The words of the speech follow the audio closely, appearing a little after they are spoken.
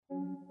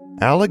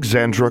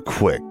Alexandra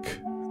Quick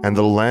and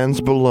the Lands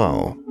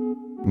Below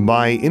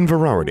by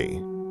Inverarity,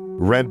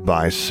 read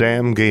by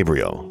Sam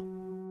Gabriel.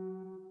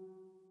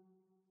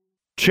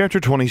 Chapter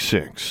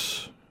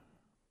 26.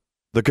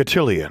 The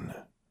Cotillion.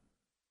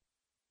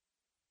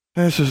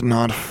 "This is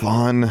not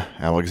fun,"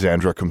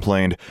 Alexandra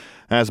complained,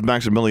 as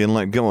Maximilian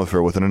let go of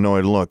her with an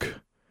annoyed look.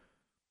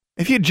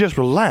 "If you'd just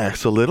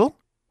relax a little,"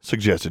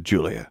 suggested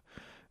Julia.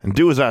 "And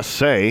do as I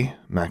say,"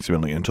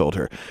 Maximilian told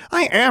her.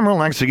 "I am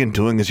relaxing and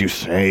doing as you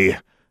say,"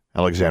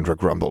 Alexandra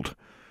grumbled.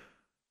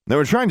 They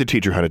were trying to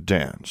teach her how to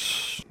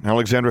dance.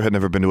 Alexandra had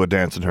never been to a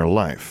dance in her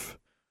life.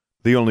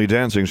 The only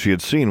dancing she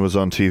had seen was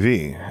on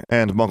TV,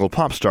 and Muggle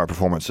pop star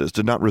performances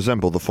did not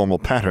resemble the formal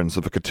patterns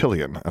of a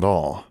cotillion at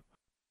all.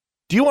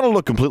 "Do you want to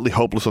look completely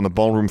hopeless on the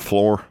ballroom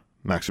floor?"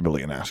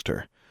 Maximilian asked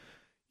her.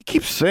 "You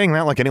keep saying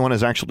that like anyone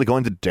is actually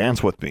going to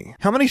dance with me.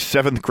 How many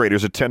 7th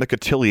graders attend a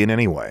cotillion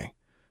anyway?"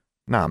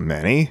 "Not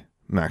many,"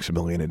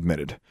 Maximilian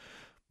admitted.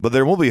 "But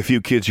there will be a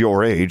few kids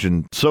your age,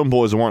 and some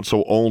boys who aren't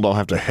so old I'll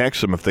have to hex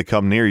them if they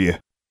come near you.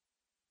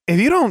 If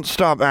you don't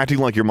stop acting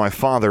like you're my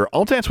father,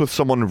 I'll dance with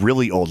someone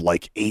really old,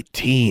 like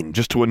 18,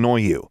 just to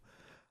annoy you."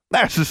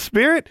 "That's the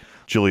spirit,"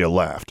 Julia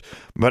laughed,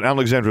 but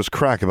Alexandra's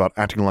crack about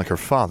acting like her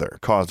father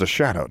caused a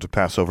shadow to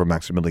pass over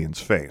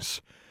Maximilian's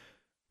face.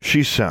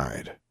 She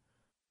sighed.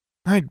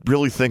 "I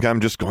really think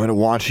I'm just going to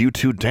watch you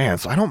two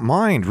dance. I don't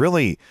mind,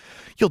 really."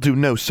 "You'll do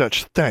no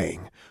such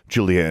thing,"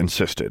 Julia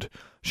insisted.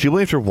 She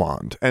waved her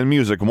wand, and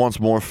music once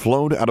more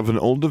flowed out of an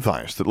old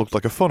device that looked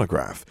like a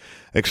phonograph,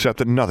 except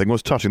that nothing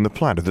was touching the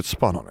planet that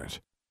spun on it.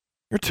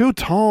 "You're too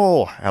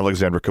tall,"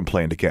 Alexandra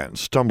complained again,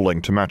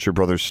 stumbling to match her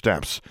brother's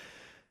steps.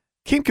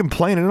 "Keep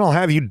complaining and I'll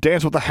have you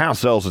dance with the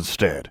house elves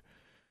instead."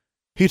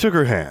 He took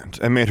her hand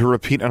and made her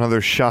repeat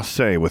another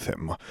chassé with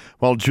him,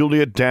 while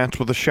Julia danced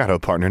with a shadow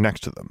partner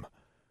next to them.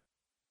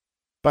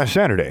 By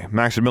Saturday,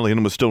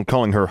 Maximilian was still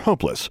calling her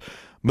hopeless,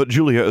 but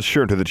Julia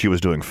assured her that she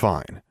was doing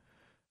fine.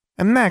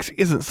 "And Max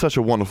isn't such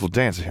a wonderful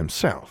dancer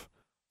himself.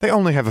 They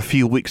only have a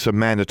few weeks of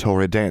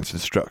mandatory dance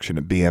instruction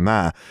at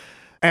BMI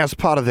as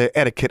part of their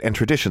etiquette and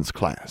traditions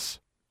class."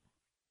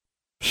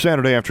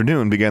 Saturday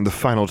afternoon began the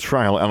final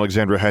trial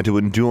Alexandra had to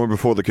endure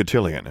before the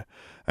cotillion,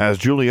 as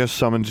Julia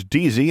summoned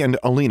Deezy and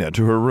Alina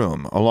to her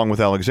room, along with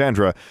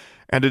Alexandra,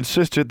 and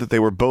insisted that they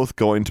were both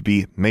going to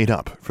be made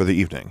up for the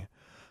evening.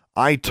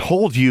 "I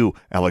told you,"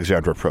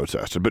 Alexandra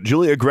protested, but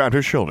Julia grabbed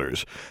her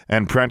shoulders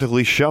and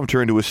practically shoved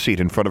her into a seat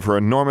in front of her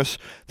enormous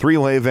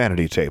three-way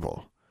vanity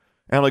table.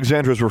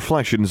 Alexandra's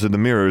reflections in the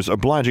mirrors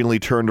obligingly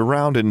turned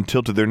around and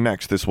tilted their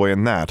necks this way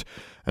and that,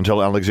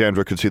 until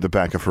Alexandra could see the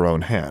back of her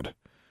own head.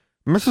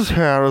 "Mrs.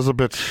 Hare is a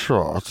bit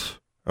short,"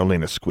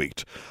 Alina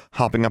squeaked,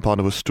 hopping up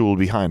onto a stool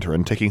behind her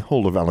and taking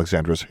hold of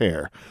Alexandra's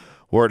hair,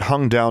 where it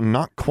hung down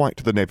not quite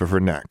to the nape of her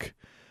neck.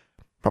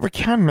 "But we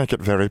can make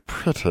it very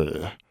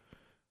pretty."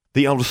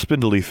 The elf's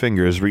spindly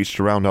fingers reached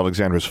around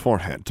Alexandra's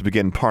forehead to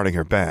begin parting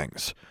her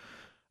bangs.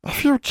 "A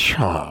few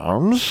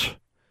charms?"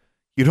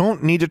 "You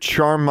don't need to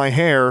charm my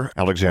hair,"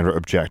 Alexandra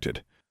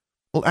objected.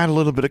 "We'll add a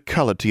little bit of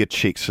color to your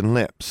cheeks and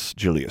lips,"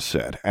 Julia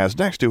said, as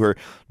next to her,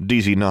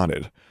 Deezy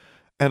nodded.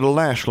 "And a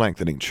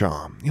lash-lengthening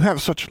charm. You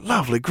have such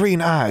lovely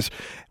green eyes.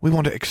 We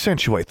want to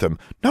accentuate them."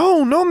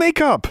 "No, no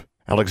makeup,"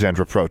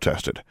 Alexandra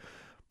protested.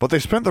 But they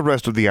spent the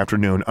rest of the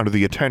afternoon under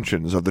the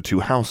attentions of the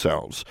two house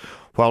elves,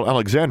 while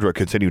Alexandra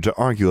continued to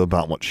argue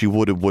about what she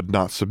would and would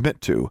not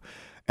submit to,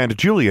 and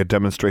Julia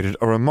demonstrated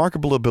a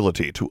remarkable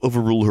ability to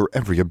overrule her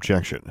every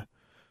objection.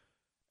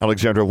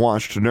 Alexandra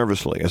watched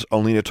nervously as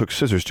Alina took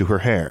scissors to her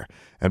hair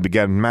and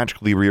began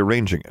magically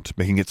rearranging it,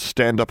 making it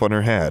stand up on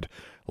her head,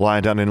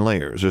 lie down in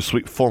layers, or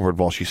sweep forward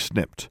while she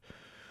snipped.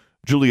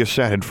 Julia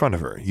sat in front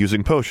of her,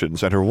 using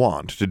potions and her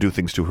wand to do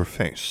things to her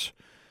face.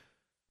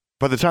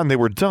 By the time they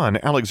were done,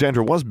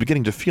 Alexandra was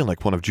beginning to feel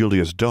like one of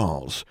Julia's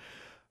dolls.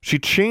 She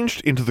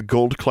changed into the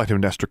gold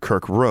Clytemnestra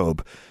Kirk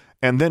robe,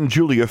 and then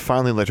Julia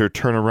finally let her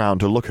turn around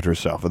to look at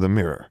herself in the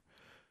mirror.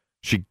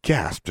 She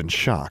gasped in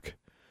shock.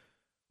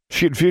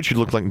 She had feared she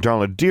looked like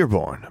Darla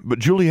Dearborn, but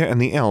Julia and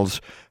the elves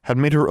had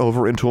made her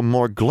over into a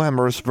more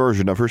glamorous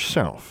version of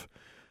herself.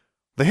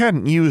 They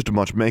hadn't used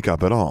much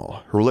makeup at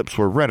all. Her lips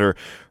were redder,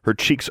 her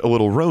cheeks a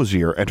little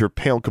rosier, and her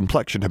pale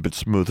complexion had been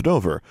smoothed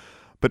over,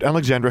 but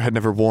Alexandra had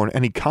never worn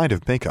any kind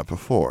of makeup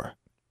before.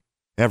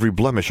 Every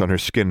blemish on her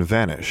skin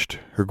vanished.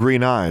 Her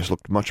green eyes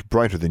looked much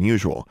brighter than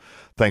usual.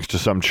 Thanks to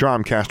some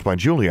charm cast by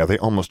Julia, they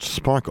almost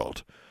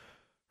sparkled.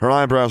 Her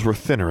eyebrows were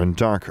thinner and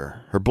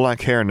darker. Her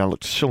black hair now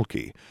looked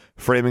silky,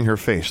 framing her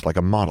face like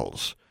a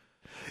model's.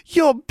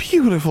 "You're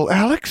beautiful,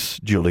 Alex,"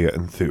 Julia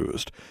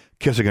enthused,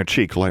 kissing her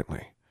cheek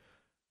lightly.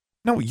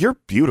 "No, you're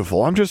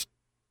beautiful. I'm just—"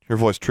 Her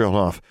voice trailed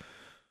off.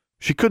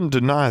 She couldn't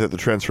deny that the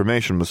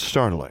transformation was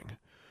startling.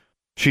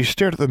 She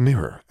stared at the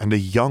mirror, and a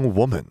young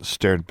woman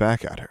stared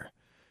back at her.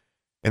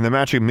 In the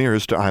matching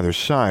mirrors to either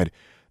side,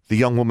 the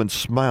young woman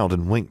smiled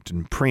and winked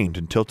and preened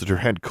and tilted her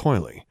head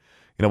coyly,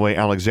 in a way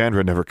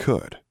Alexandra never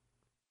could.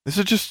 "This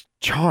is just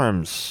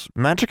charms.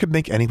 Magic can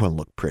make anyone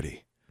look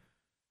pretty."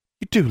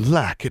 "You do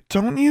like it,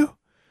 don't you?"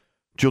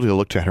 Julia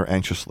looked at her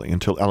anxiously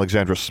until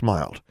Alexandra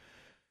smiled.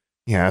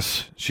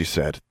 Yes, she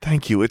said.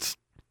 Thank you, it's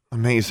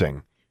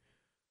amazing.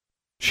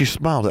 She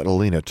smiled at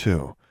Alina,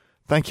 too.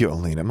 Thank you,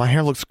 Alina. My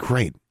hair looks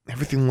great.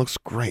 Everything looks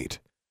great.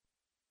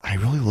 I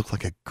really look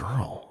like a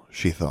girl,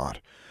 she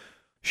thought.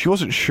 She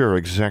wasn't sure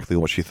exactly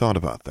what she thought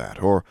about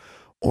that, or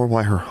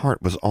why her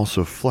heart was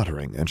also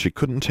fluttering, and she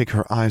couldn't take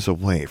her eyes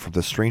away from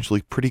the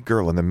strangely pretty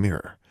girl in the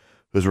mirror,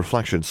 whose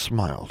reflection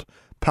smiled,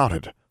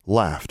 pouted,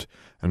 laughed,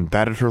 and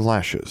batted her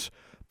lashes,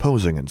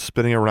 posing and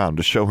spinning around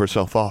to show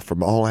herself off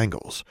from all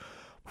angles,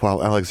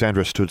 while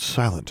Alexandra stood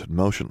silent and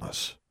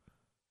motionless.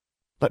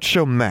 Let's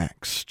show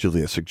Max,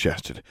 Julia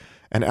suggested,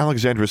 and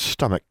Alexandra's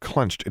stomach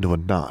clenched into a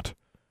knot.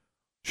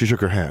 She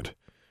shook her head.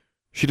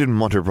 She didn't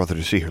want her brother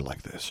to see her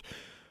like this.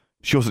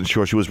 She wasn't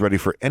sure she was ready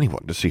for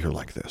anyone to see her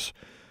like this.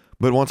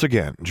 But once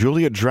again,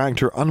 Julia dragged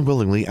her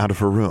unwillingly out of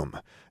her room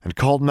and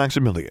called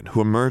Maximilian,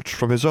 who emerged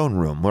from his own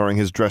room wearing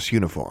his dress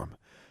uniform.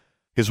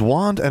 His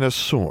wand and a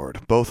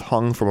sword both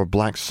hung from a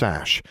black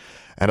sash,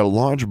 and a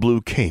large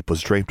blue cape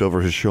was draped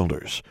over his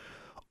shoulders.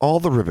 All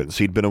the ribbons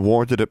he'd been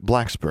awarded at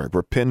Blacksburg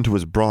were pinned to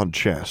his broad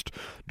chest,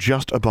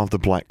 just above the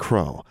black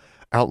crow,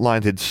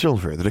 outlined in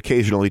silver that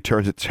occasionally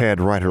turned its head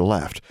right or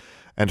left,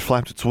 and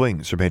flapped its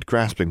wings or made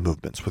grasping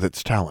movements with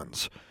its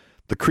talons.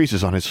 The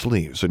creases on his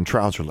sleeves and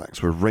trouser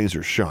legs were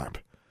razor sharp.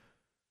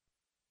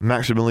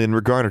 Maximilian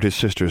regarded his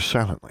sister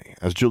silently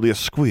as Julia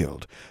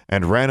squealed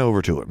and ran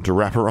over to him to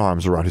wrap her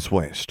arms around his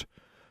waist.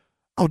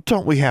 "Oh,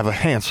 don't we have a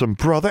handsome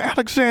brother,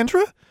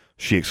 Alexandra?"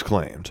 she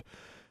exclaimed.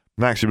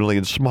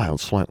 Maximilian smiled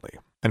slightly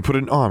and put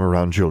an arm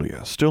around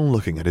Julia, still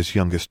looking at his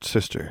youngest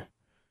sister.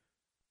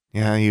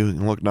 "Yeah, you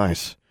look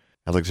nice,"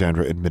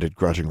 Alexandra admitted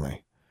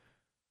grudgingly.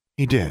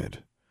 He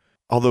did.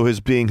 Although his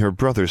being her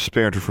brother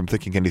spared her from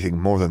thinking anything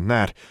more than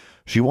that,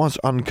 she was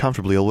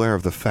uncomfortably aware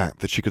of the fact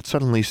that she could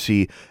suddenly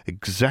see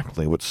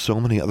exactly what so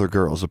many other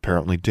girls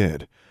apparently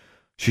did.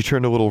 She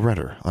turned a little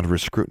redder under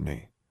his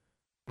scrutiny.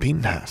 "Be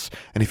nice,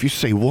 and if you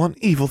say one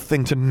evil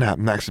thing to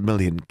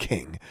Maximilian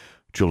King,"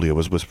 Julia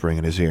was whispering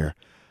in his ear,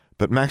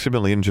 but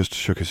Maximilian just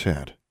shook his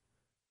head.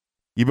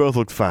 "You both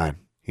look fine,"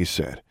 he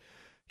said.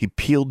 He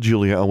peeled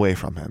Julia away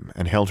from him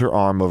and held her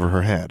arm over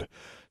her head,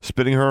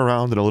 spinning her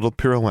around in a little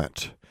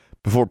pirouette,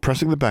 before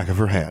pressing the back of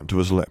her hand to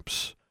his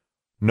lips.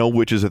 "No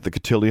witches at the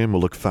cotillion will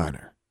look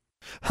finer."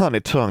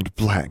 "Honey-tongued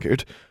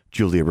blackguard,"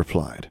 Julia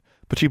replied,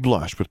 but she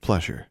blushed with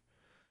pleasure.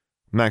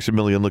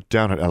 Maximilian looked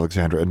down at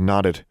Alexandra and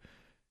nodded.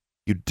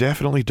 "You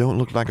definitely don't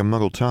look like a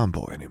Muggle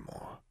tomboy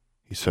anymore,"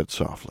 he said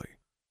softly.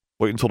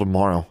 "Wait until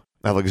tomorrow,"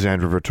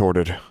 Alexandra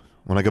retorted,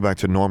 "when I go back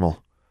to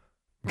normal."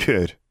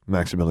 "Good,"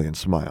 Maximilian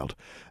smiled,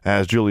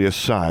 as Julia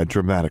sighed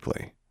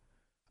dramatically.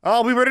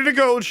 "I'll be ready to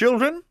go,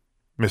 children,"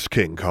 Miss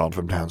King called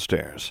from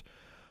downstairs.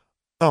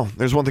 "Oh,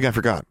 there's one thing I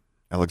forgot,"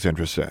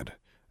 Alexandra said,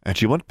 and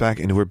she went back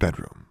into her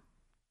bedroom.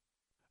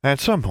 At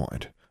some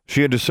point,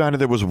 she had decided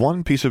there was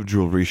one piece of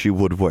jewelry she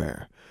would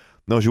wear,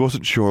 though she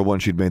wasn't sure when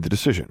she'd made the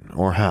decision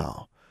or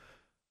how.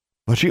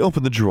 But she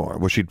opened the drawer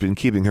where she'd been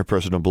keeping her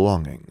personal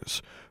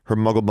belongings, her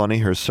Muggle money,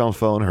 her cell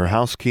phone, her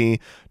house key,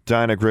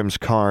 Diana Grimm's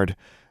card,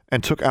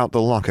 and took out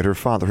the locket her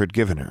father had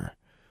given her.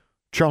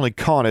 Charlie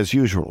caught as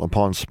usual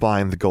upon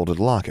spying the golden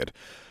locket,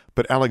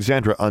 but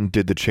Alexandra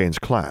undid the chain's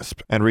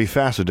clasp and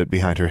refastened it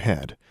behind her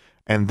head,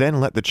 and then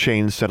let the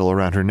chain settle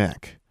around her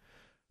neck.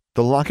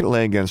 The locket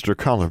lay against her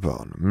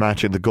collarbone,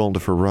 matching the gold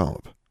of her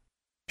robe.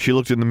 She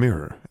looked in the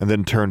mirror and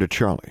then turned to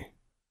Charlie.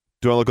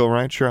 "Do I look all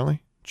right,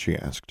 Charlie?" she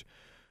asked.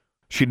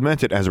 She'd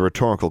meant it as a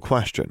rhetorical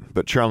question,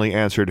 but Charlie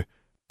answered,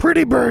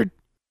 "Pretty bird."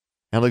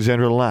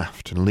 Alexandra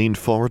laughed and leaned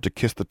forward to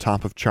kiss the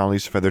top of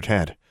Charlie's feathered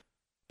head.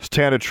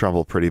 "Stay out of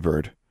trouble, pretty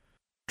bird."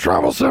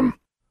 "Troublesome,"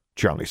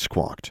 Charlie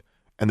squawked,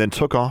 and then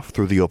took off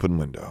through the open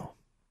window.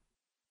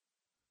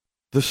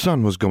 The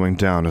sun was going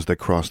down as they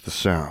crossed the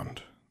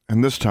Sound,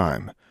 and this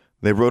time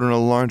they rode in a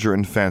larger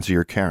and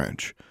fancier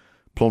carriage,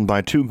 pulled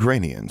by two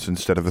Granians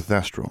instead of a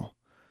Thestral.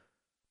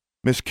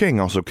 Miss King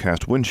also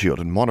cast windshield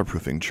and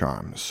waterproofing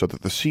charms so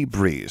that the sea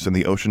breeze and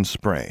the ocean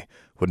spray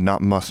would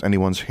not muss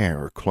anyone's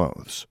hair or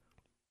clothes.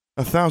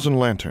 1,000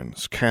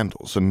 lanterns,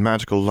 candles, and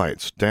magical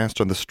lights danced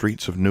on the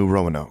streets of New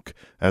Roanoke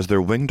as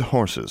their winged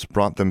horses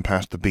brought them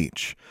past the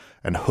beach,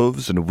 and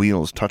hooves and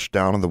wheels touched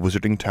down on the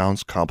wizarding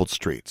town's cobbled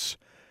streets.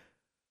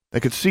 They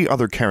could see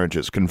other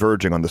carriages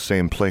converging on the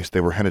same place they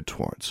were headed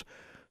towards,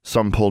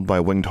 some pulled by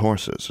winged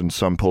horses and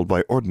some pulled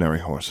by ordinary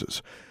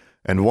horses,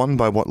 and one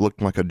by what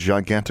looked like a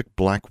gigantic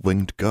black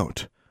winged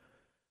goat.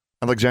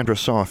 Alexandra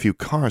saw a few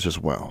cars as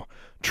well,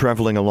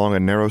 traveling along a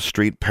narrow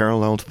street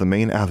parallel to the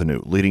main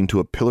avenue leading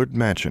to a pillared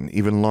mansion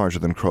even larger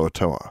than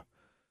Croatoa.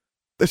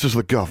 "This is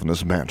the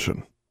governor's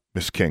mansion,"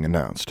 Miss King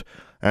announced,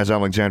 as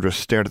Alexandra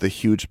stared at the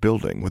huge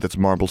building with its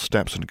marble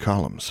steps and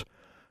columns.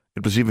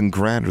 It was even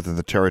grander than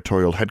the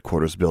territorial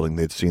headquarters building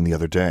they'd seen the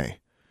other day.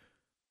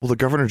 "Will the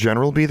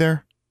Governor-General be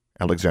there?"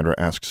 Alexandra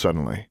asked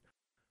suddenly.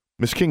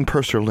 Miss King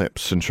pursed her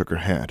lips and shook her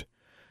head.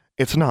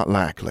 "It's not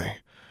likely.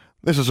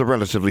 This is a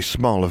relatively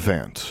small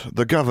event.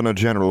 The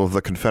Governor-General of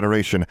the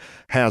Confederation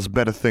has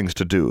better things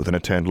to do than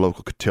attend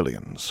local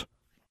cotillions."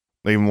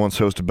 "Even once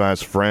hosted by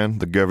his friend,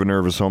 the governor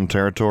of his home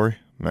territory?"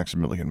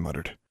 Maximilian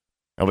muttered.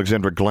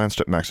 Alexandra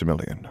glanced at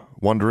Maximilian,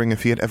 wondering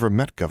if he had ever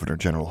met Governor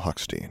General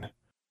Huckstein.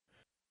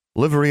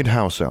 Liveried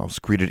house elves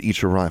greeted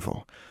each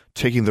arrival,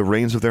 taking the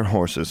reins of their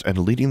horses and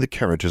leading the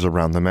carriages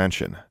around the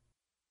mansion.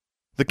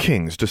 The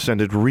kings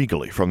descended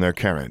regally from their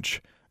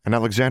carriage, and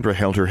Alexandra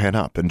held her head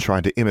up and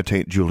tried to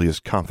imitate Julia's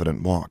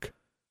confident walk.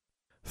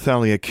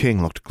 Thalia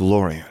King looked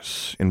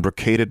glorious, in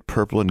brocaded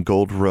purple and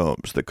gold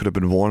robes that could have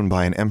been worn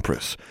by an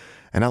empress,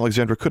 and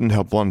Alexandra couldn't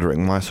help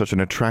wondering why such an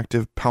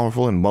attractive,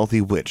 powerful, and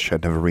wealthy witch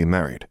had never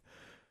remarried.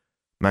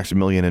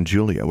 Maximilian and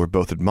Julia were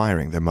both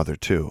admiring their mother,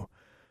 too.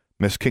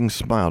 Miss King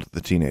smiled at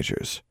the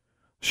teenagers.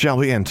 "Shall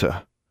we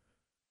enter?"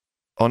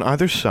 On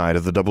either side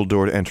of the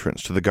double-doored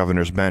entrance to the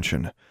governor's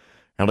mansion,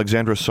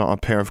 Alexandra saw a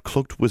pair of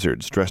cloaked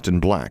wizards dressed in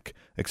black,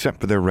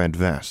 except for their red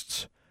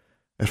vests.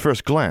 At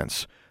first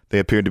glance, they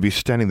appeared to be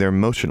standing there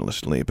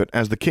motionlessly, but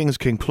as the kings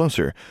came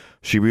closer,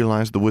 she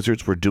realized the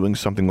wizards were doing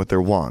something with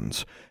their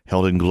wands,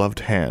 held in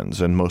gloved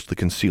hands and mostly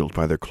concealed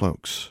by their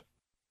cloaks.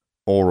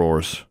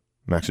 "Aurors,"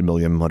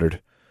 Maximilian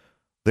muttered.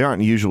 "They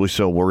aren't usually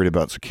so worried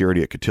about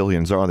security at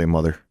Cotillions, are they,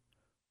 Mother?"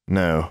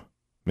 "No,"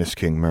 Miss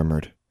King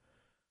murmured.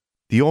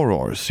 The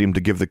Aurors seemed to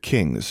give the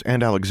kings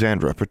and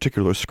Alexandra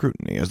particular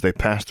scrutiny as they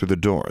passed through the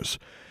doors.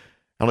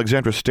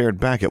 Alexandra stared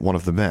back at one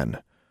of the men.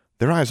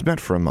 Their eyes met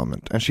for a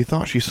moment, and she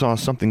thought she saw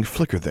something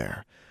flicker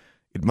there.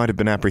 It might have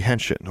been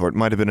apprehension, or it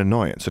might have been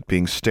annoyance at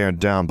being stared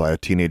down by a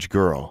teenage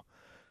girl.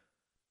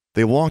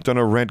 They walked on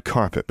a red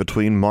carpet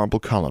between marble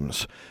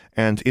columns,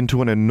 and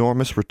into an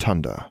enormous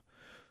rotunda.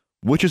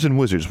 Witches and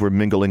wizards were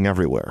mingling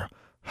everywhere,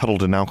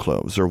 huddled in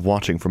alcoves or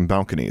watching from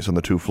balconies on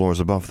the 2 floors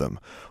above them,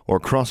 or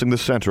crossing the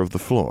center of the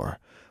floor,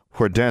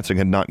 where dancing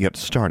had not yet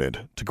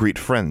started, to greet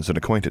friends and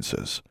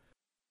acquaintances.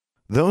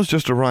 Those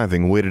just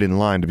arriving waited in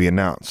line to be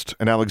announced,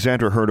 and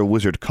Alexandra heard a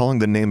wizard calling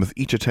the name of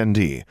each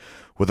attendee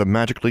with a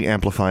magically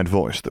amplified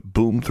voice that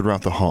boomed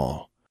throughout the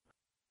hall.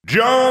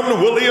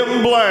 "John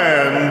William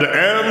Bland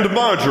and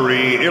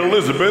Marjorie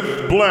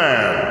Elizabeth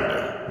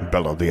Bland,"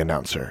 bellowed the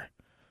announcer.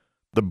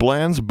 The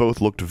Blands both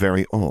looked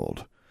very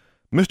old.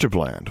 Mr.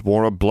 Bland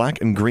wore a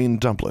black and green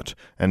doublet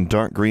and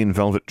dark green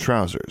velvet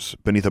trousers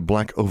beneath a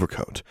black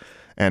overcoat,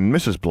 and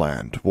Mrs.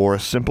 Bland wore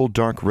a simple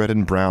dark red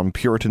and brown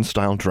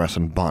Puritan-style dress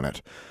and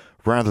bonnet,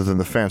 rather than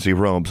the fancy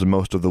robes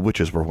most of the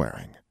witches were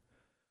wearing.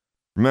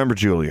 "Remember,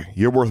 Julia,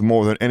 you're worth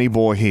more than any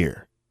boy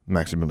here,"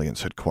 Maximilian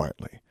said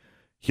quietly.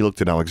 He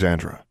looked at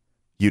Alexandra.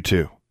 "You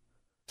too."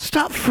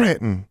 "Stop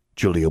fretting,"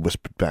 Julia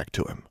whispered back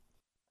to him.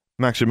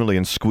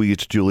 Maximilian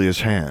squeezed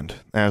Julia's hand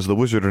as the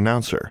wizard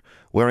announcer,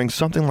 wearing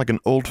something like an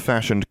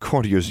old-fashioned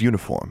courtier's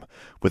uniform,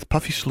 with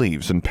puffy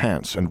sleeves and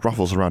pants and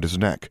ruffles around his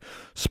neck,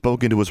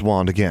 spoke into his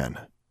wand again.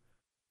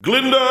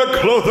 "Glinda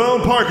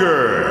Clothel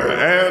Parker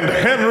and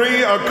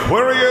Henry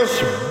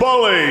Aquarius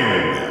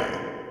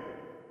Bolling."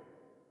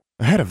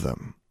 Ahead of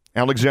them,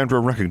 Alexandra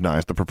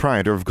recognized the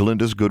proprietor of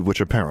Glinda's Good Witch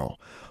Apparel,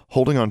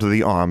 holding onto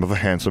the arm of a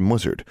handsome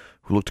wizard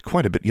who looked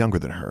quite a bit younger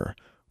than her,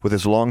 with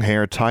his long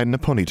hair tied in a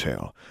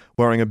ponytail,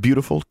 wearing a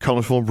beautiful,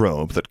 colorful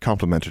robe that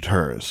complemented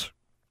hers.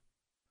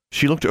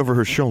 She looked over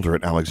her shoulder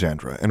at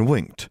Alexandra and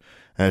winked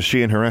as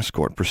she and her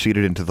escort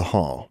proceeded into the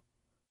hall.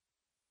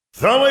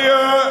 "Thalia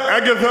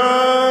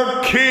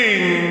Agatha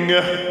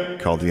King,"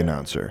 called the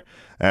announcer,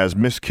 as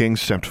Miss King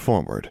stepped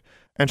forward,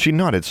 and she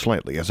nodded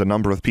slightly as a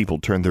number of people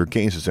turned their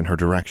gazes in her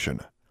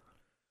direction.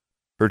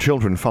 Her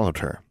children followed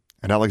her,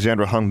 and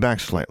Alexandra hung back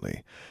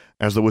slightly,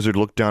 as the wizard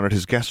looked down at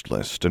his guest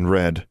list and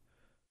read,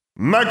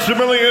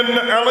 "Maximilian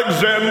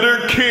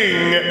Alexander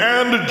King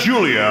and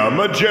Julia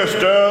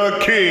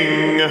Majesta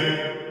King."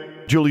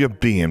 Julia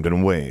beamed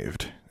and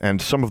waved, and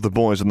some of the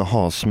boys in the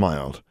hall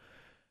smiled.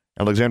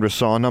 Alexandra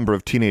saw a number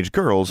of teenage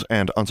girls,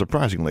 and,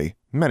 unsurprisingly,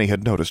 many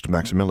had noticed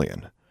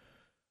Maximilian.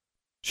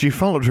 She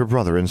followed her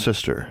brother and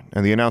sister,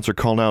 and the announcer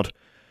called out,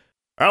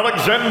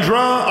 "Alexandra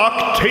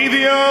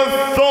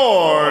Octavia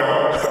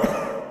Thorne!"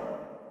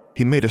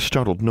 He made a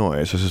startled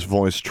noise as his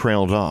voice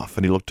trailed off,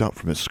 and he looked up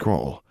from his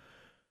scroll.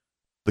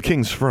 The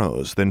kings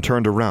froze, then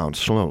turned around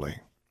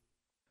slowly.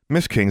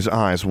 Miss King's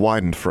eyes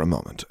widened for a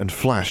moment and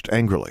flashed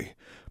angrily,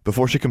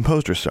 before she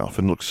composed herself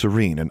and looked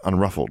serene and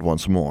unruffled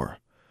once more.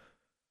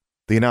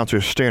 The announcer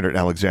stared at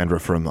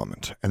Alexandra for a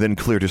moment, and then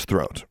cleared his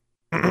throat.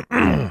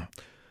 "Araminta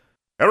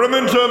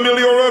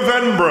Meliora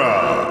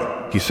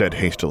Venbra," he said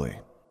hastily.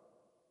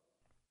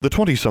 The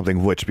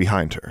 20-something witch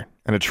behind her,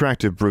 an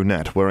attractive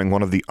brunette wearing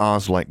one of the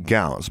Oz-like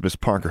gowns Miss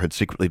Parker had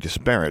secretly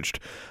disparaged,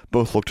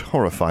 both looked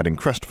horrified and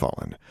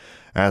crestfallen,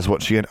 as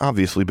what she had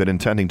obviously been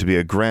intending to be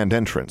a grand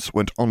entrance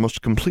went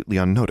almost completely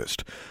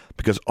unnoticed,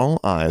 because all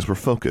eyes were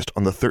focused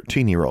on the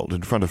 13-year-old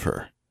in front of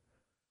her.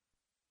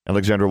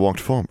 Alexandra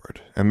walked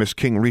forward, and Miss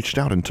King reached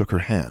out and took her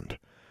hand.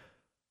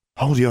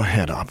 "Hold your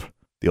head up,"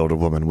 the older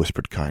woman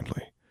whispered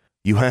kindly.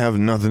 "You have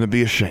nothing to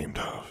be ashamed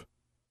of."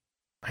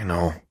 "I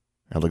know,"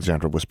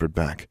 Alexandra whispered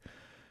back.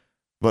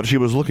 But she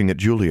was looking at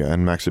Julia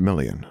and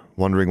Maximilian,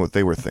 wondering what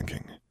they were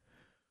thinking.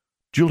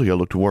 Julia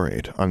looked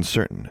worried,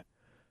 uncertain.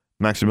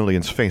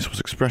 Maximilian's face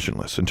was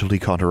expressionless until he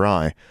caught her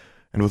eye,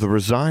 and with a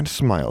resigned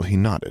smile he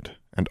nodded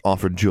and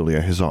offered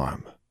Julia his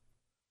arm.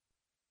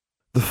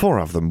 The four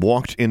of them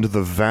walked into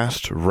the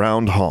vast,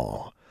 round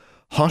hall.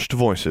 Hushed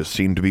voices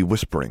seemed to be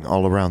whispering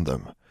all around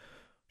them.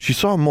 She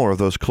saw more of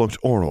those cloaked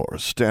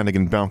aurors standing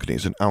in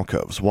balconies and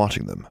alcoves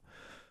watching them.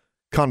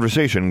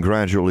 Conversation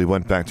gradually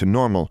went back to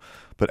normal,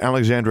 but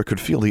Alexandra could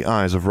feel the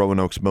eyes of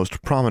Roanoke's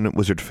most prominent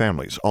wizard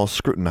families all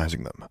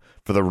scrutinizing them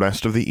for the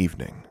rest of the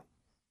evening.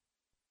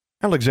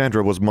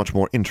 Alexandra was much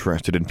more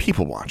interested in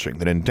people-watching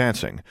than in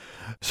dancing,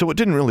 so it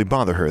didn't really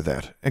bother her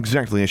that,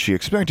 exactly as she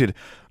expected,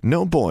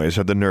 no boys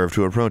had the nerve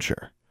to approach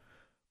her.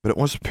 But it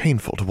was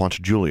painful to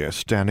watch Julia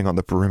standing on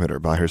the perimeter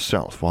by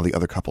herself while the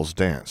other couples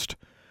danced.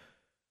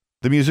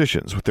 The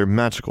musicians, with their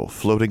magical,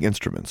 floating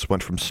instruments,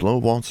 went from slow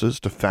waltzes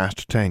to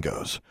fast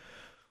tangos.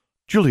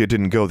 Julia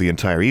didn't go the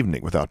entire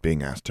evening without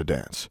being asked to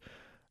dance.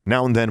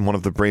 Now and then one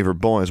of the braver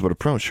boys would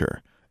approach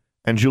her,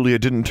 and Julia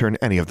didn't turn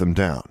any of them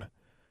down.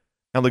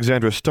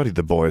 Alexandra studied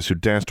the boys who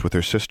danced with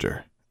her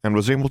sister, and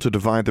was able to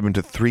divide them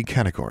into 3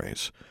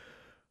 categories.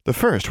 The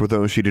first were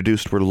those she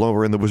deduced were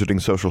lower in the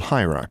wizarding social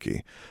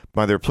hierarchy,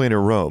 by their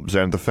plainer robes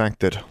and the fact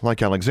that,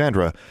 like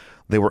Alexandra,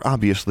 they were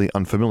obviously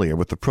unfamiliar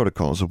with the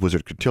protocols of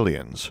wizard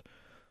cotillions.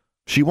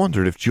 She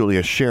wondered if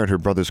Julia shared her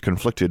brother's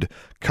conflicted,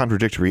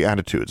 contradictory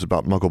attitudes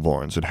about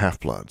Muggleborns and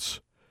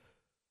half-bloods.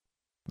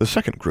 The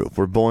second group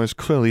were boys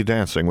clearly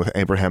dancing with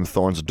Abraham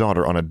Thorne's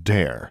daughter on a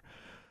dare.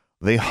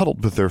 They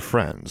huddled with their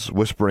friends,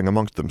 whispering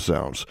amongst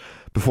themselves,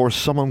 before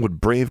someone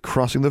would brave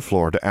crossing the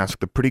floor to ask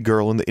the pretty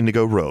girl in the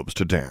indigo robes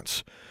to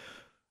dance.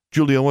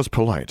 Julia was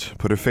polite,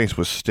 but her face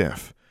was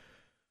stiff.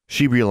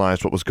 She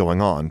realized what was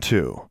going on,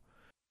 too.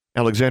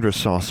 Alexandra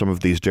saw some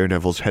of these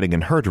daredevils heading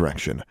in her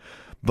direction,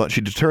 but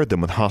she deterred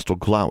them with hostile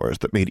glowers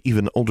that made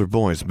even older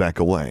boys back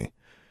away.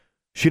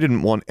 She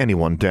didn't want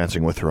anyone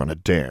dancing with her on a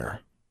dare.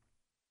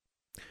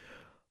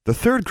 The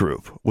third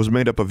group was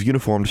made up of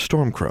uniformed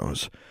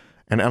stormcrows,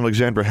 and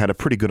Alexandra had a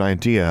pretty good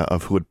idea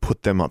of who had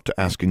put them up to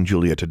asking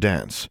Julia to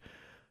dance.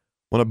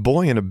 When a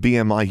boy in a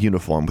BMI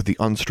uniform with the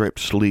unstriped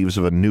sleeves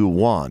of a new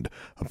wand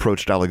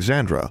approached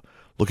Alexandra,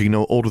 looking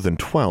no older than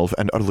 12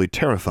 and utterly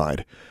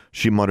terrified,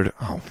 she muttered,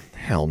 "Oh,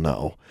 hell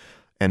no,"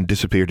 and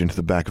disappeared into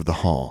the back of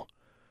the hall.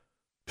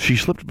 She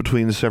slipped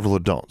between several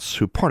adults,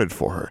 who parted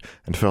for her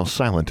and fell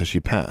silent as she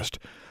passed,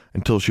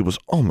 until she was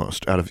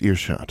almost out of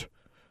earshot.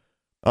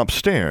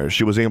 Upstairs,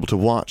 she was able to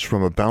watch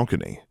from a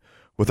balcony,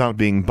 without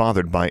being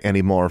bothered by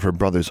any more of her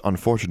brother's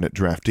unfortunate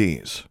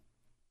draftees.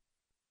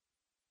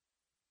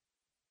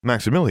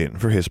 Maximilian,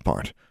 for his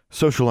part,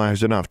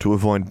 socialized enough to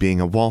avoid being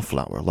a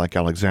wallflower like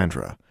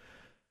Alexandra.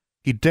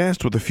 He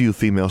danced with a few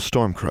female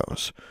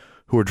stormcrows,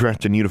 who were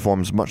dressed in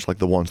uniforms much like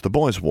the ones the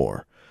boys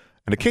wore,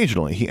 and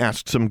occasionally he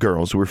asked some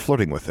girls who were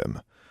flirting with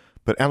him,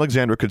 but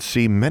Alexandra could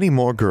see many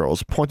more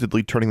girls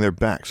pointedly turning their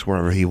backs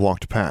wherever he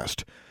walked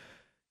past.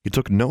 He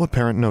took no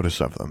apparent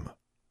notice of them.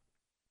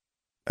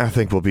 "I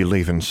think we'll be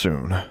leaving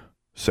soon,"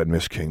 said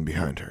Miss King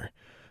behind her,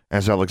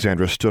 as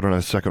Alexandra stood on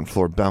a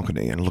second-floor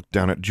balcony and looked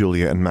down at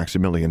Julia and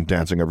Maximilian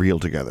dancing a reel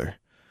together.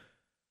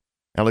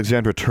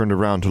 Alexandra turned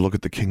around to look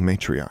at the King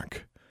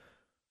Matriarch.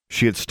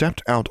 She had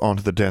stepped out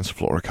onto the dance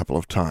floor a couple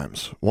of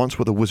times, once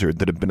with a wizard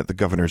that had been at the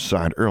governor's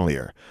side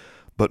earlier,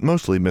 but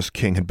mostly Miss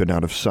King had been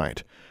out of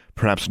sight,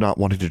 perhaps not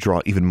wanting to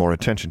draw even more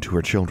attention to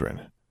her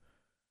children.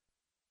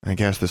 "I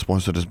guess this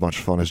wasn't as much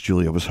fun as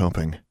Julia was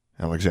hoping,"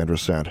 Alexandra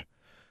said.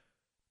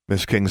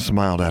 Miss King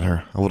smiled at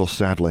her, a little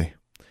sadly.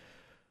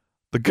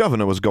 "The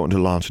governor was going to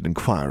launch an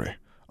inquiry,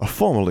 a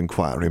formal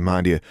inquiry,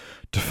 mind you,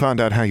 to find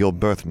out how your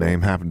birth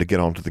name happened to get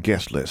onto the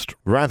guest list,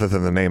 rather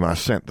than the name I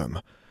sent them.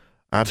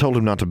 I told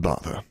him not to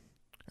bother.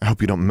 I hope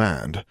you don't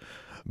mind,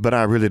 but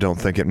I really don't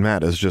think it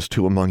matters just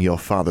who among your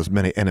father's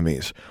many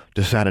enemies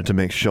decided to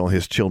make sure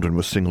his children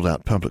were singled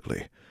out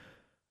publicly.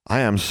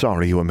 I am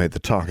sorry you were made the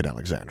target,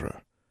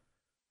 Alexandra."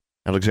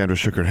 Alexandra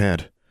shook her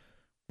head.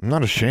 "I'm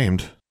not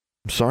ashamed.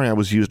 I'm sorry I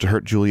was used to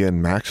hurt Julia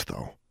and Max,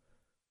 though.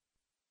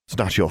 It's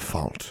not your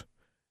fault.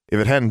 If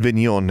it hadn't been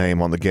your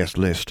name on the guest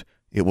list,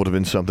 it would have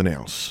been something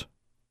else."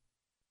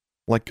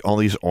 "Like all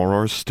these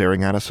aurors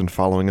staring at us and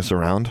following us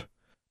around?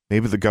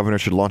 Maybe the governor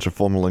should launch a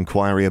formal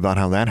inquiry about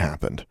how that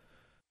happened.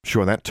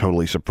 Sure, that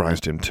totally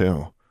surprised him,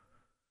 too."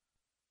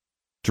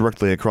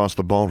 Directly across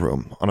the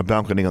ballroom, on a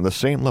balcony on the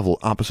same level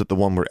opposite the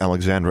one where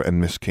Alexandra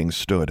and Miss King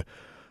stood,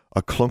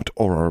 a cloaked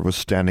auror was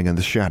standing in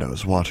the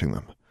shadows, watching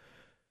them.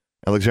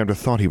 Alexandra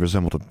thought he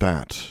resembled a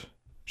bat.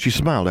 She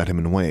smiled at him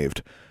and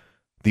waved.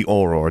 The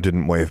auror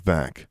didn't wave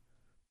back.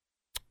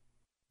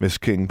 Miss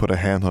King put a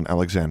hand on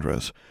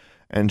Alexandra's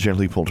and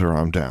gently pulled her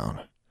arm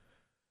down.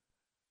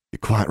 "You're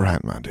quite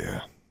right, my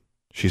dear,"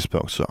 she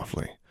spoke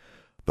softly.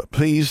 "But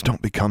please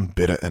don't become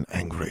bitter and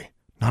angry,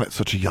 not at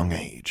such a young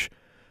age.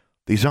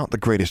 These aren't the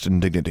greatest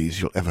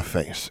indignities you'll ever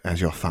face as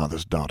your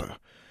father's daughter,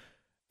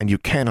 and you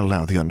can't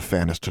allow the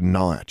unfairness to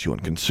gnaw at you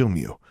and consume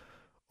you,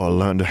 or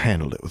learn to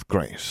handle it with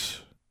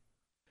grace."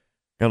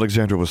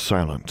 Alexandra was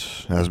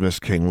silent as Miss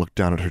King looked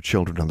down at her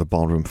children on the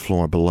ballroom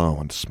floor below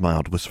and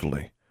smiled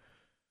wistfully.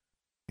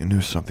 "You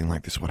knew something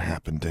like this would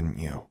happen, didn't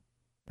you?"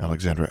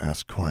 Alexandra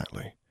asked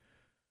quietly.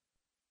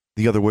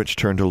 The other witch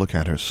turned to look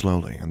at her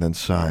slowly and then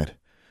sighed.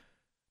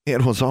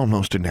 "It was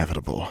almost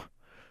inevitable.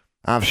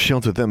 I've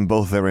sheltered them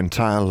both their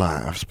entire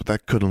lives, but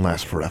that couldn't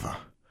last forever.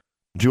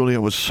 Julia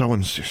was so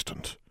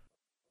insistent.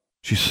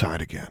 She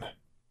sighed again.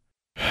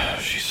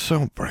 She's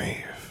so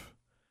brave.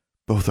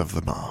 Both of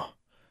them are.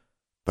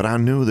 But I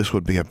knew this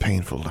would be a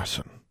painful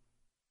lesson.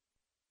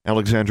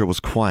 Alexandra was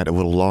quiet a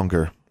little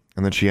longer,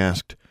 and then she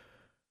asked,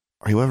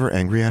 Are you ever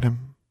angry at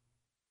him?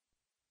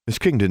 Miss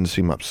King didn't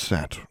seem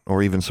upset,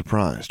 or even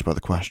surprised by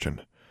the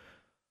question.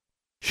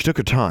 She took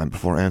her time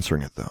before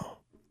answering it, though.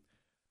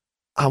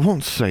 I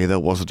won't say there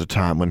wasn't a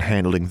time when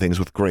handling things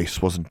with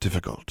grace wasn't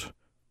difficult,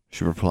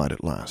 she replied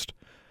at last.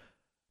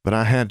 But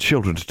I had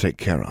children to take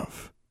care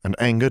of, and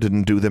anger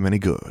didn't do them any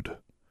good.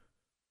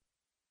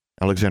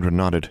 Alexandra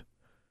nodded.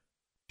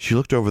 She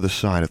looked over the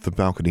side at the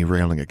balcony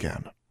railing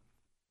again.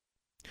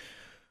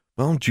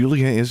 Well,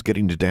 Julia is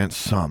getting to dance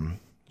some.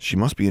 She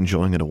must be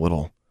enjoying it a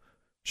little.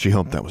 She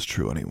hoped that was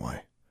true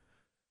anyway.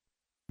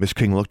 Miss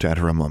King looked at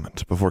her a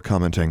moment before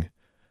commenting,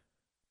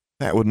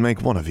 That would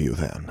make one of you,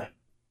 then.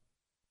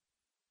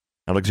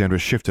 Alexandra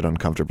shifted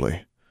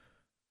uncomfortably.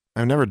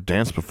 I've never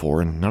danced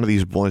before, and none of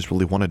these boys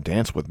really want to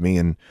dance with me,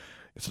 and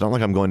it's not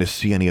like I'm going to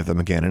see any of them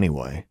again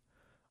anyway.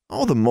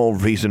 All the more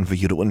reason for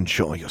you to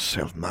enjoy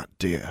yourself, my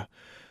dear.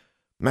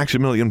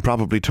 Maximilian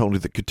probably told you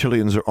that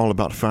cotillions are all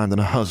about finding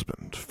a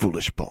husband,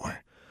 foolish boy.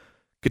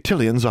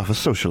 Cotillions are for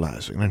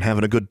socializing and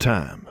having a good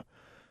time.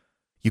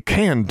 You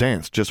can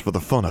dance just for the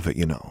fun of it,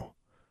 you know.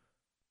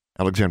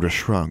 Alexandra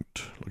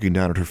shrugged, looking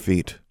down at her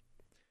feet.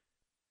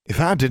 If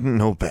I didn't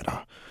know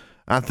better,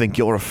 I think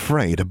you're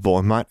afraid a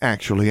boy might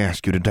actually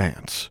ask you to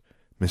dance,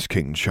 Miss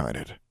King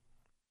chided.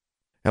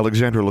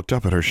 Alexandra looked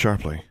up at her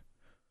sharply.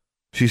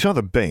 She saw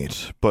the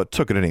bait, but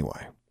took it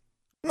anyway.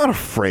 I'm not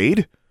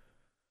afraid.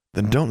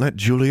 Then don't let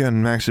Julia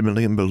and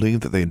Maximilian believe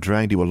that they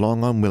dragged you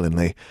along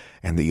unwillingly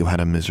and that you had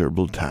a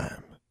miserable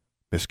time,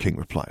 Miss King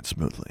replied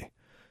smoothly.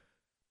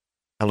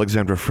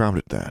 Alexandra frowned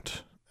at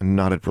that and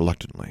nodded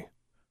reluctantly.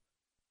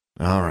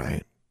 All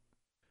right.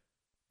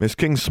 Miss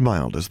King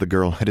smiled as the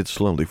girl headed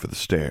slowly for the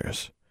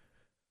stairs.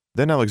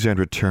 Then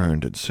Alexandra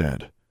turned and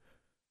said,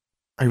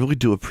 I really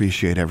do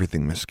appreciate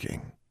everything, Miss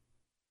King.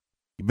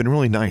 You've been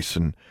really nice,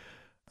 and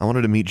I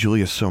wanted to meet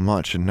Julia so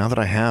much, and now that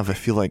I have, I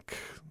feel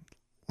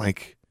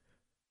like...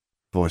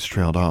 Voice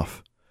trailed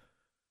off.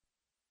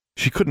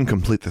 She couldn't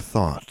complete the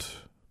thought,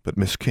 but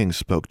Miss King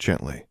spoke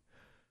gently.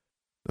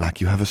 Like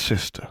you have a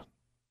sister.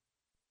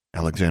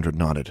 Alexandra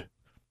nodded.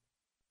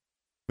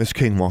 Miss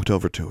King walked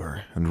over to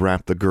her and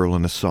wrapped the girl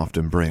in a soft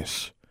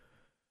embrace.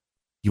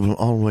 You will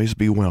always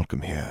be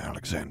welcome here,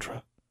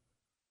 Alexandra.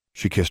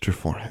 She kissed her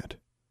forehead.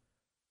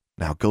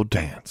 Now go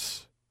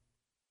dance.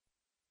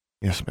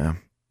 Yes,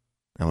 ma'am,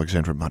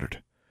 Alexandra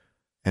muttered,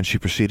 and she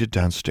proceeded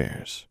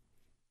downstairs.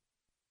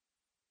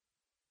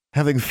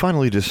 Having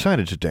finally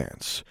decided to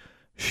dance,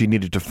 she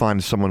needed to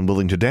find someone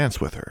willing to dance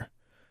with her.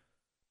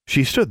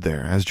 She stood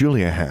there, as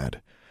Julia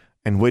had,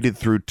 and waited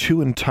through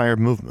 2 entire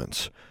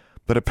movements,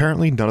 but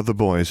apparently none of the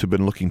boys who'd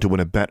been looking to win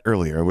a bet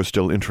earlier was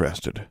still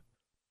interested.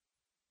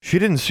 She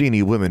didn't see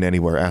any women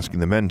anywhere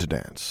asking the men to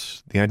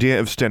dance. The idea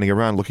of standing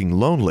around looking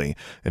lonely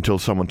until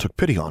someone took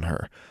pity on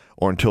her,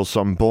 or until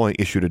some boy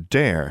issued a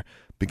dare,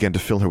 began to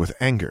fill her with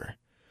anger.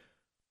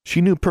 She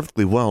knew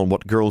perfectly well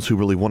what girls who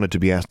really wanted to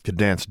be asked to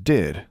dance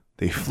did.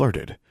 They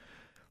flirted.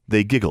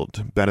 They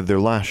giggled, batted their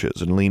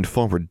lashes, and leaned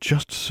forward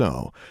just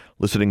so,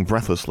 listening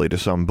breathlessly to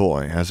some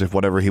boy, as if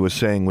whatever he was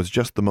saying was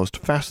just the most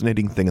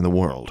fascinating thing in the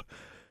world.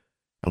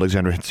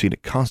 Alexandra had seen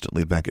it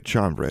constantly back at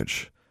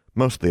Charmbridge,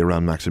 mostly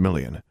around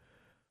Maximilian.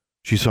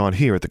 She saw it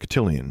here at the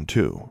cotillion,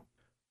 too.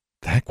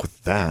 The heck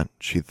with that,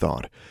 she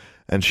thought,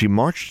 and she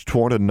marched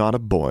toward a knot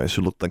of boys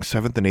who looked like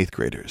 7th and 8th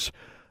graders,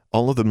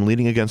 all of them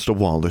leaning against a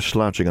wall or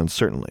slouching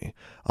uncertainly,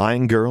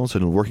 eyeing girls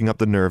and working up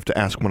the nerve to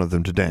ask one of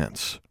them to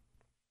dance.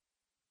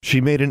 She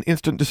made an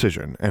instant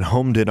decision and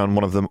homed in on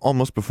one of them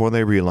almost before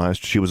they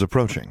realized she was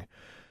approaching.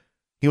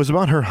 He was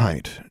about her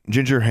height,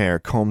 ginger hair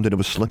combed into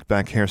a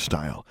slick-back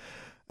hairstyle,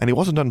 and he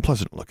wasn't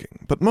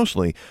unpleasant-looking, but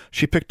mostly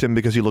she picked him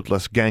because he looked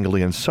less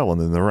gangly and sullen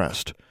than the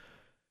rest.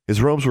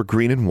 His robes were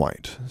green and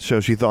white,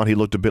 so she thought he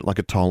looked a bit like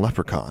a tall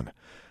leprechaun,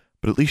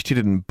 but at least he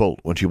didn't bolt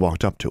when she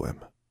walked up to him.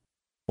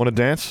 Want to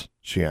dance?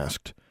 She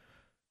asked.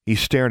 He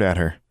stared at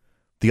her.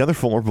 The other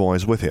 4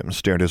 boys with him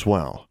stared as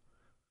well.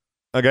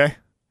 Okay,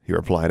 he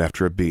replied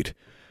after a beat.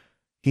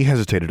 He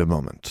hesitated a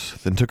moment,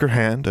 then took her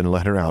hand and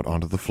led her out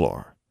onto the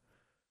floor.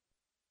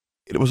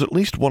 It was at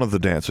least one of the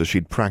dances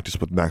she'd practiced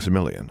with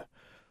Maximilian.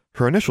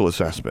 Her initial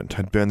assessment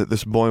had been that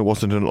this boy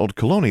wasn't an old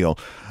colonial,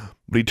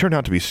 but he turned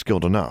out to be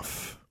skilled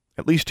enough.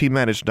 At least he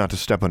managed not to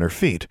step on her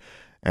feet,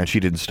 and she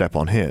didn't step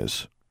on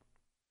his.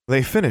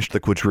 They finished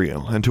the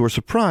quadrille, and to her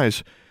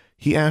surprise,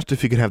 he asked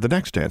if he could have the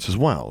next dance as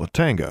well, a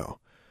tango.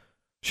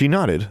 She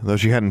nodded, though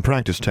she hadn't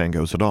practiced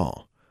tangos at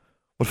all.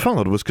 What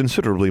followed was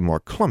considerably more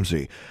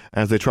clumsy,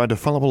 as they tried to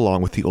follow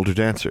along with the older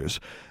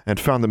dancers, and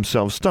found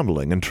themselves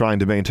stumbling and trying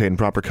to maintain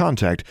proper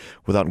contact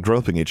without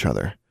groping each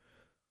other.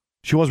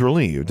 She was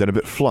relieved and a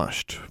bit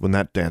flushed when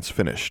that dance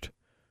finished.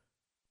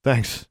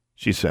 Thanks,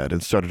 she said,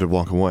 and started to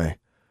walk away.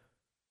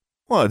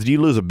 What, did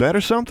you lose a bet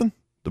or something?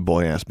 The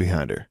boy asked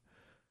behind her.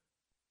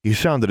 He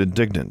sounded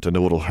indignant and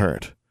a little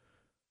hurt.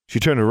 She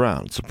turned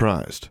around,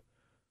 surprised.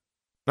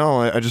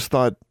 "No, I just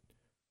thought—"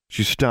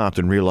 She stopped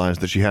and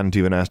realized that she hadn't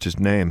even asked his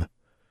name.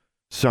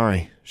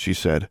 "Sorry," she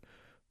said.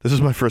 "This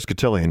is my first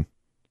cotillion."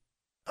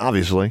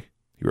 "Obviously,"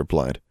 he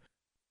replied.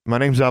 "My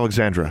name's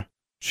Alexandra."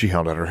 She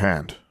held out her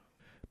hand.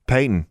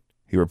 "Peyton,"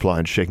 he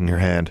replied, shaking her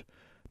hand.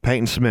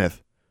 "Peyton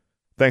Smith.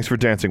 Thanks for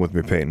dancing with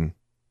me, Peyton."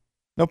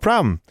 "No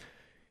problem.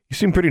 You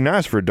seem pretty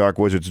nice for a dark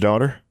wizard's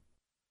daughter."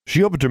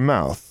 She opened her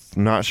mouth,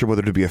 not sure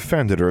whether to be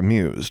offended or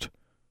amused.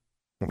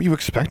 "What were you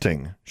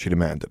expecting?" she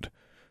demanded.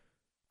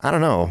 "I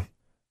don't know.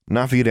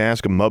 Not for you to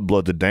ask a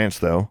mudblood to dance,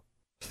 though.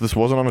 So this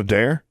wasn't on a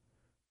dare?"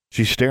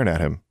 She stared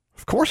at him.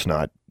 "Of course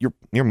not. You're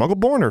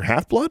Muggle-born or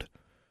half-blood?"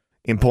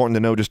 "Important to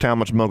know just how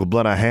much Muggle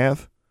blood I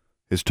have?"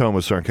 His tone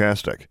was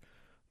sarcastic.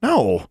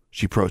 "No,"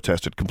 she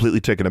protested, completely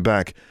taken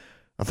aback.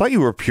 "I thought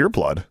you were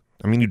pure-blood.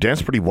 I mean, you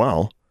dance pretty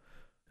well."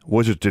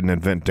 "Wizards didn't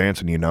invent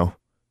dancing, you know,"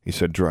 he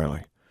said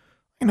dryly.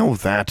 "I know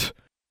that."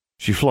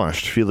 She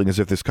flushed, feeling as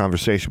if this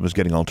conversation was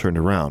getting all turned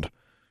around.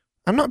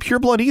 "I'm not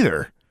pure-blood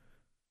either."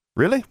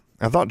 "Really?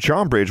 I thought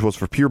Charmbridge was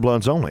for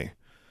purebloods only."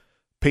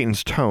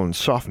 Peyton's tone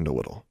softened a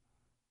little.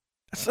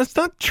 That's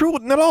not true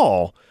at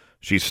all,"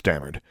 she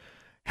stammered.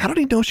 How did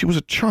he know she was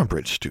a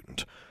Charmbridge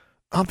student?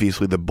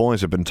 Obviously the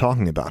boys have been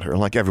talking about her,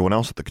 like everyone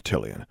else at the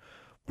cotillion.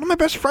 One of my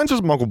best friends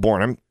is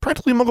Muggle-born. I'm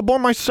practically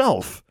Muggle-born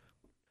myself.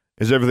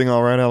 "Is everything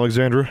all right,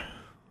 Alexandra?"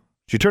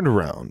 She turned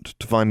around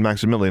to find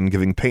Maximilian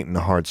giving Peyton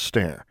a hard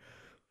stare.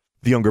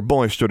 The younger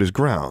boy stood his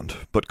ground,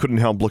 but couldn't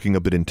help looking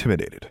a bit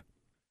intimidated.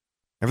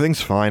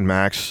 "Everything's fine,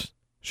 Max."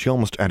 She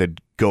almost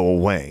added, "Go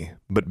away,"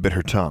 but bit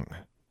her tongue.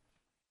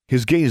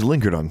 His gaze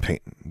lingered on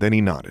Peyton, then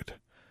he nodded.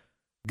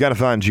 "Gotta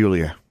find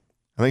Julia.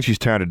 I think she's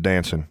tired of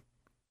dancing.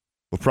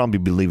 We'll probably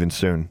be leaving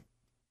soon."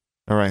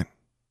 "All right."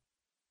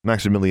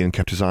 Maximilian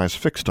kept his eyes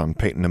fixed on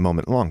Peyton a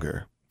moment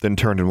longer, then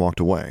turned and walked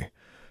away,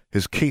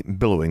 his cape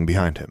billowing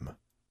behind him.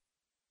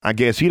 "I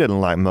guess he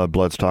doesn't like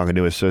mudbloods talking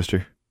to his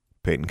sister,"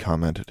 Peyton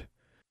commented.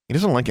 "He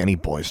doesn't like any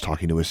boys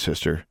talking to his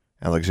sister,"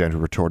 Alexandra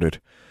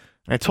retorted.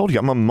 "And I told you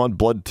I'm a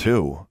mudblood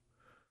too."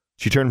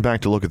 She turned back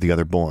to look at the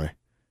other boy.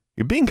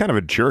 "You're being kind of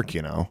a jerk,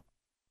 you know."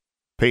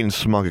 Peyton's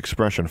smug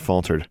expression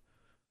faltered.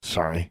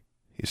 "Sorry,"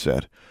 he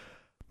said.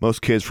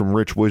 "Most kids from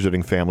rich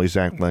wizarding families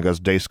act like us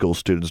day school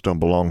students don't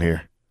belong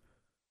here."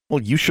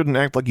 "Well, you shouldn't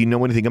act like you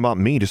know anything about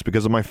me just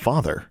because of my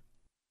father."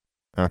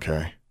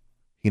 "Okay."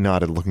 He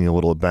nodded, looking a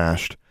little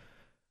abashed.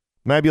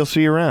 "Maybe I'll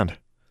see you around."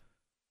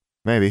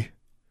 "Maybe."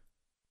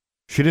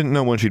 She didn't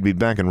know when she'd be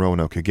back in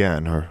Roanoke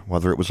again, or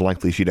whether it was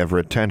likely she'd ever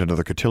attend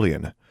another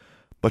cotillion,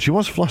 but she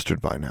was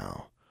flustered by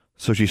now,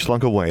 so she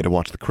slunk away to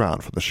watch the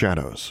crowd from the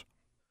shadows.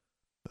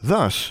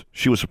 Thus,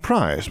 she was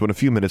surprised when a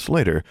few minutes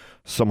later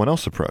someone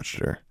else approached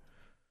her.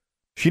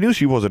 She knew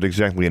she wasn't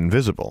exactly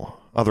invisible.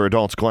 Other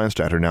adults glanced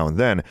at her now and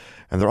then,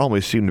 and there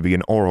always seemed to be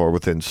an Auror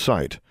within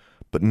sight,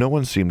 but no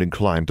one seemed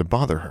inclined to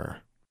bother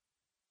her.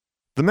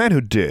 The man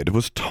who did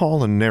was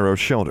tall and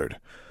narrow-shouldered,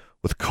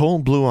 with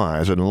cold blue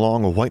eyes and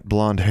long white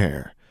blonde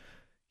hair.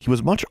 He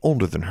was much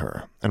older than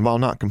her, and while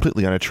not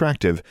completely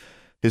unattractive,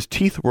 his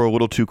teeth were a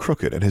little too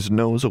crooked and his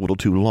nose a little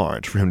too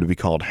large for him to be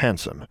called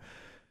handsome.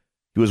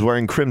 He was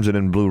wearing crimson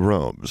and blue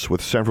robes,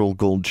 with several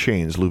gold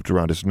chains looped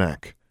around his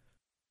neck.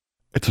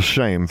 "It's a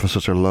shame for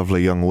such a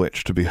lovely young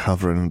witch to be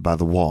hovering by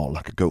the wall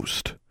like a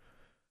ghost,"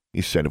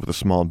 he said with a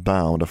small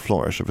bow and a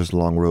flourish of his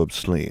long-robed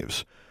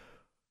sleeves.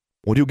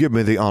 "Would you give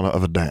me the honor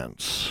of a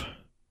dance?"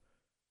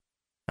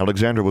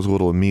 Alexandra was a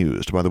little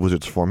amused by the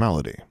wizard's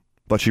formality,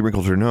 but she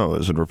wrinkled her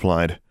nose and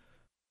replied,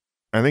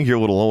 "I think you're a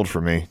little old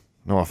for me.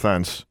 No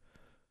offense."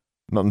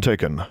 "None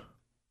taken,"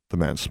 the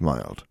man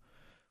smiled.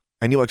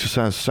 "And you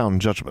exercise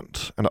sound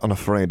judgment and are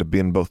unafraid of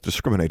being both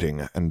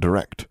discriminating and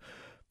direct,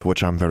 for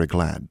which I'm very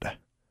glad.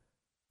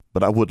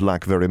 But I would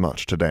like very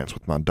much to dance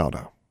with my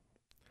daughter."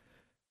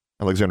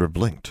 Alexandra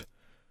blinked.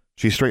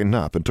 She straightened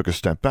up and took a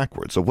step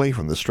backwards, away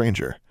from the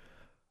stranger.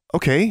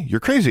 "Okay, you're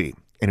crazy,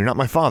 and you're not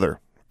my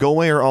father. Go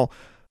away or I'll—"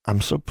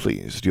 "I'm so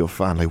pleased you're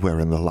finally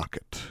wearing the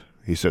locket,"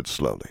 he said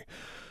slowly,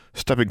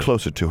 stepping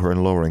closer to her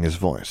and lowering his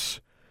voice.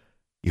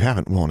 "You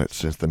haven't worn it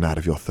since the night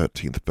of your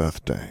 13th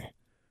birthday.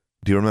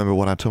 Do you remember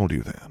what I told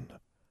you then?"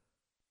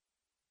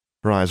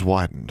 Her eyes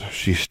widened.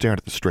 She stared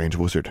at the strange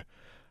wizard.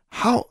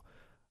 "How—"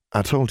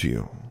 "I told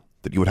you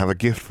that you would have a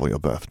gift for your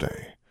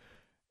birthday,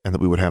 and that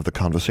we would have the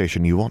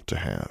conversation you want to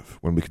have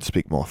when we could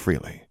speak more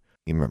freely,"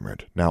 he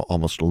murmured, now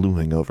almost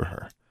looming over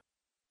her.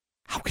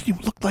 "How can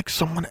you look like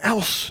someone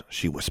else?"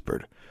 she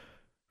whispered.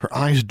 Her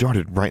eyes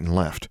darted right and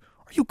left.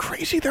 "Are you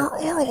crazy? There are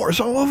Aurors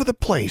all over the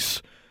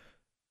place."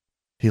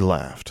 He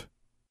laughed.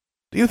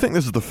 "Do you think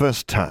this is the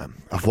first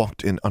time I've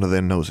walked in under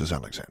their noses,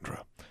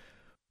 Alexandra?"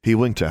 He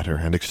winked at her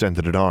and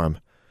extended an arm.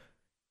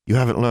 "You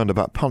haven't learned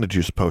about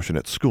Polyjuice Potion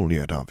at school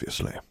yet,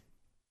 obviously."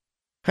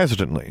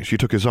 Hesitantly, she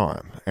took his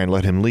arm and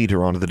let him lead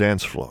her onto the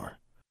dance floor.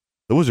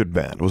 The wizard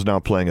band was now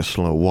playing a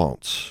slow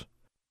waltz.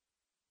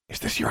 "Is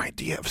this your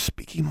idea of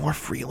speaking more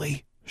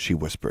freely?" she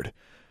whispered.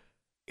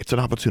 "It's an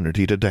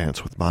opportunity to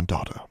dance with my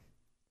daughter."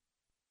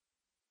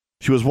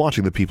 She was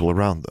watching the people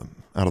around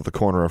them, out of the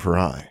corner of her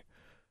eye.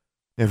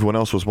 Everyone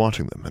else was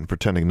watching them and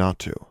pretending not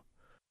to.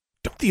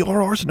 "Don't the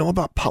Aurors know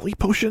about poly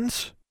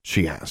potions?"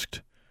 she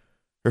asked.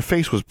 Her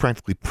face was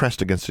practically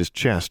pressed against his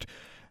chest,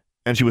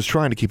 and she was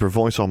trying to keep her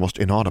voice almost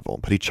inaudible,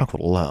 but he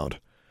chuckled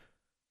aloud.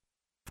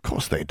 "Of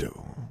course they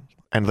do.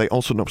 And they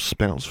also know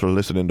spells for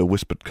listening to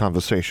whispered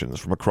conversations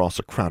from across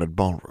a crowded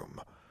ballroom."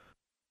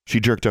 She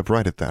jerked up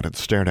right at that and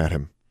stared at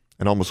him,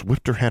 and almost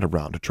whipped her head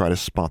around to try to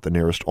spot the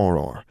nearest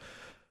Auror.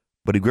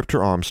 But he gripped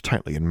her arms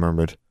tightly and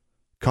murmured,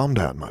 "Calm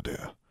down, my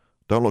dear.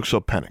 Don't look so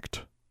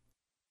panicked."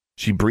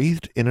 She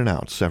breathed in and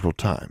out several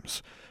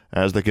times,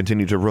 as they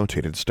continued to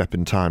rotate and step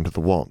in time to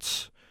the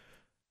waltz.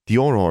 The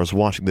Aurors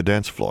watching the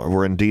dance floor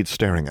were indeed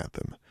staring at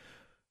them.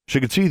 She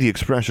could see the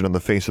expression on the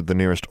face of the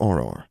nearest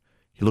Auror.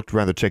 He looked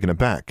rather taken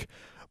aback,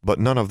 but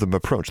none of them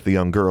approached the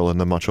young girl and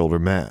the much older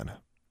man.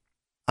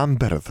 "I'm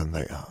better than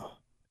they are,"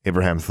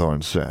 Abraham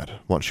Thorne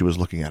said, once she was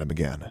looking at him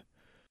again.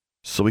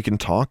 "So we can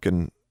talk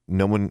and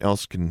no one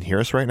else can hear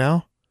us right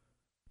now?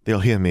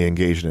 They'll hear me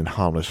engaging in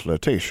harmless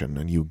flirtation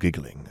and you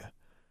giggling."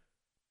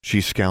 She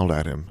scowled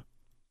at him.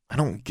 "I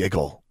don't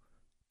giggle.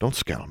 Don't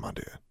scowl, my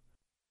dear."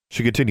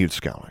 She continued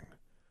scowling.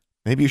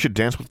 "Maybe you should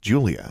dance with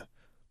Julia.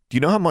 Do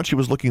you know how much she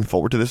was looking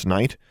forward to this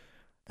night?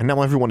 And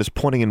now everyone is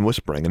pointing and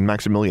whispering, and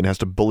Maximilian has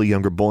to bully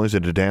younger boys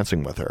into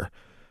dancing with her.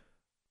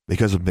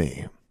 Because of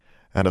me,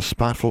 and a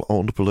spiteful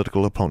old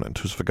political opponent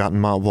who's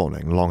forgotten my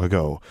warning long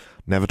ago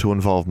never to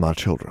involve my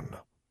children."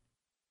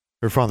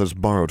 Her father's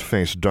borrowed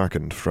face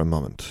darkened for a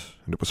moment,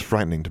 and it was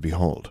frightening to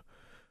behold.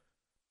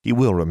 "He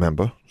will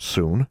remember,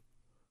 soon."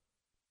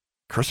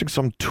 "Cursing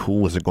some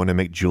tool isn't going to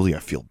make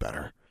Julia feel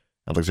better,"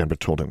 Alexandra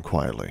told him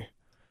quietly.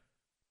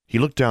 He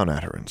looked down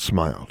at her and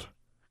smiled.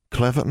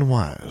 "Clever and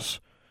wise.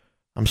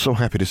 I'm so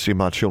happy to see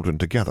my children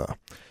together,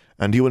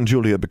 and you and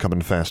Julia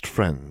becoming fast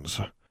friends.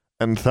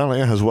 And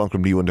Thalia has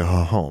welcomed you into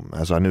her home,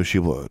 as I knew she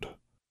would.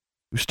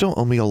 You still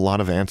owe me a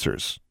lot of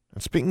answers.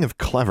 And speaking of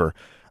clever,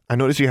 I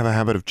notice you have a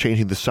habit of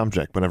changing the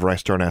subject whenever I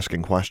start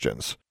asking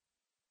questions."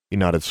 He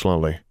nodded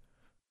slowly.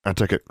 "I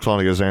take it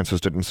Claudia's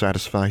answers didn't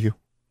satisfy you?"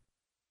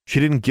 "She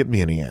didn't give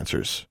me any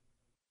answers.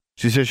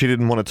 She said she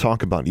didn't want to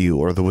talk about you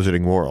or the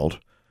wizarding world."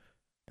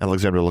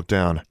 Alexandra looked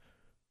down.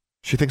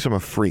 "She thinks I'm a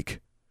freak.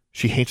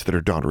 She hates that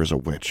her daughter is a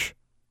witch."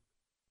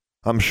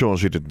 "I'm sure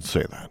she didn't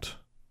say that."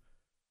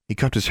 He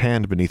cupped his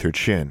hand beneath her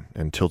chin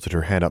and tilted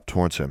her head up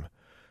towards him.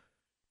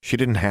 "She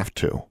didn't have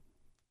to."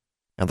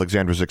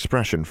 Alexandra's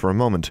expression, for a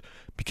moment,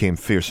 became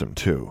fearsome,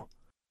 too.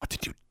 "What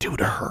did you do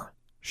to her?"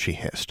 she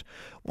hissed.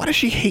 "Why does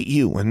she hate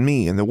you and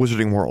me and the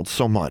wizarding world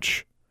so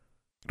much?"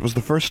 It was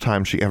the first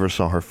time she ever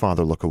saw her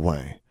father look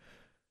away.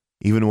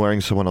 Even wearing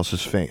someone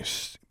else's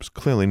face, it was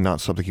clearly not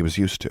something he was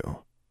used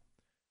to.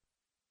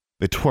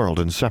 They twirled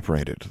and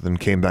separated, then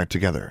came back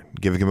together,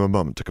 giving him a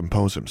moment to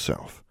compose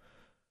himself.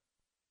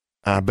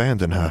 "I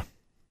abandoned her,"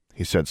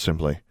 he said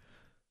simply.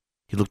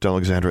 He looked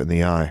Alexandra in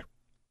the eye.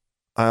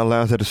 "I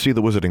allowed her to see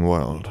the wizarding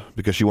world,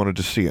 because she wanted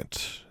to see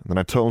it, and then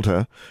I told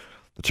her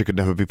that she could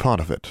never be part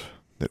of it,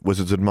 that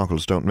wizards and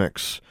muggles don't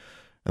mix,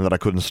 and that I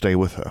couldn't stay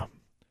with her,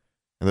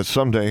 and that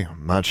someday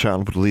my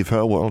child would leave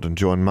her world and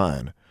join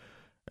mine,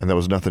 and there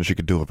was nothing she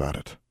could do about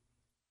it."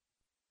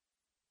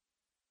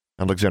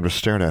 Alexandra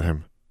stared at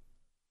him.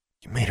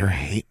 "You made her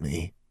hate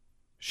me,"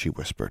 she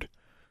whispered.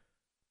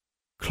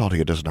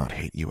 "Claudia does not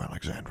hate you,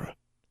 Alexandra.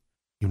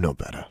 You know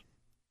better."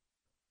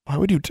 "Why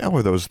would you tell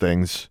her those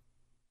things?"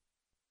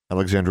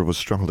 Alexandra was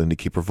struggling to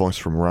keep her voice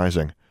from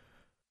rising,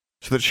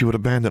 so that she would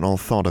abandon all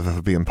thought of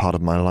ever being part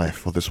of my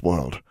life or this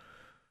world.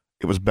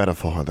 It was better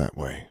for her that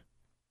way.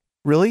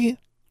 "Really?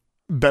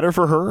 Better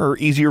for her or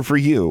easier for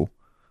you?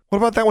 What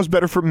about that was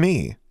better for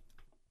me?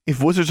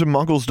 If wizards and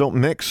muggles don't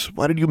mix,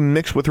 why did you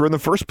mix with her in the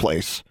first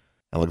place?"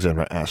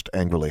 Alexandra asked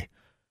angrily.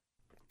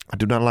 "I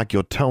do not like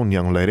your tone,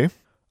 young lady.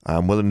 I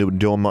am willing to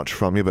endure much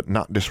from you, but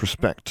not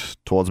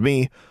disrespect towards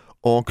me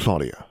or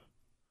Claudia."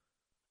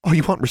 "Oh,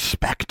 you want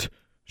respect?"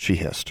 she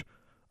hissed.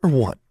 "Or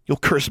what? You'll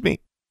curse me?"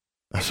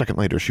 A second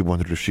later she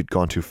wondered if she'd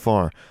gone too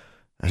far,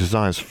 as his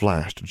eyes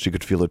flashed and she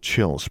could feel a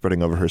chill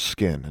spreading over her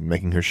skin and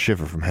making her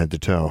shiver from head to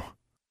toe.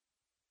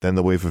 Then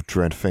the wave of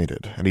dread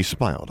faded, and he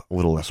smiled a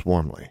little less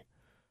warmly.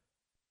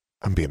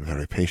 "I'm being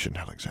very patient,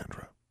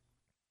 Alexandra."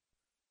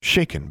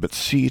 Shaken, but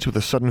seized with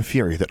a sudden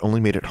fury that only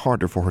made it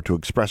harder for her to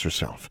express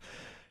herself,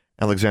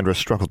 Alexandra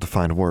struggled to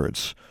find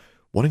words,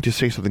 wanting to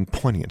say something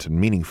poignant and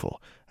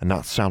meaningful and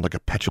not sound like a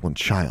petulant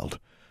child.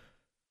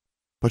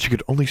 But she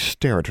could only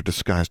stare at her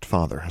disguised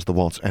father as the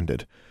waltz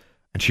ended,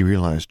 and she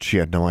realized she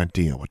had no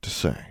idea what to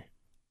say.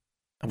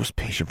 "I was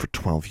patient for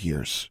 12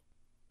 years,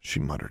 she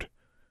muttered,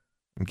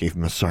 and gave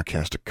him a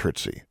sarcastic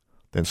curtsy,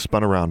 then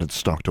spun around and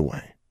stalked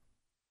away.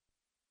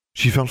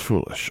 She felt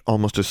foolish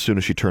almost as soon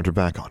as she turned her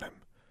back on him.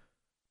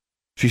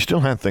 She still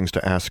had things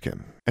to ask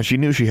him, and she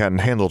knew she hadn't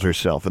handled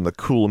herself in the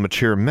cool,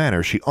 mature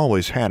manner she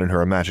always had in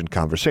her imagined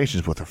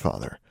conversations with her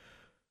father.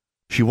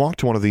 She walked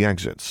to one of the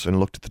exits and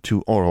looked at the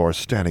two Aurors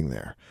standing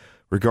there,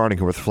 regarding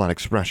her with flat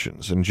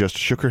expressions, and just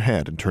shook her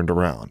head and turned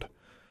around.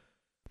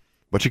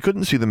 But she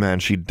couldn't see the man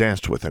she'd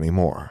danced with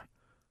anymore.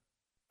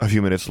 A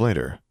few minutes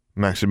later,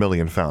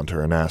 Maximilian found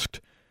her and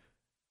asked,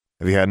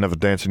 "Have you had enough of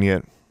dancing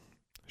yet?"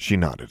 She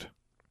nodded.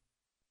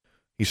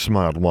 He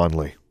smiled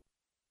wanly.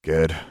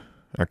 "Good.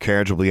 Our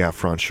carriage will be out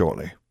front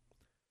shortly."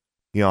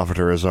 He offered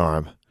her his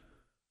arm.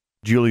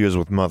 "Julia's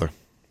with Mother.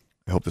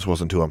 I hope this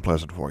wasn't too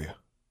unpleasant for you."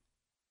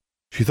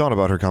 She thought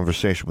about her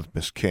conversation with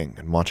Miss King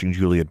and watching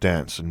Julia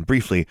dance, and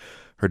briefly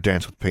her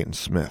dance with Peyton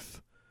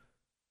Smith.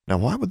 Now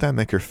why would that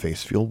make her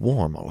face feel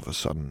warm all of a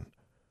sudden?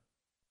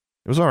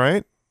 "It was all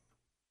right.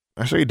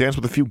 I saw you dance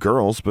with a few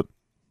girls, but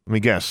let me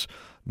guess,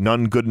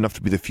 none good enough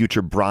to be the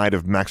future bride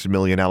of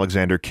Maximilian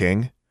Alexander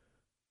King?"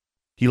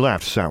 He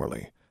laughed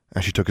sourly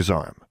as she took his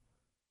arm.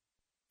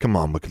 "Come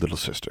on, wicked little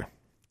sister.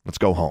 Let's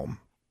go home."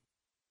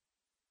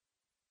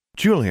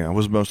 Julia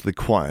was mostly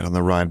quiet on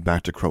the ride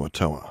back to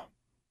Croatoa.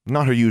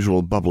 Not her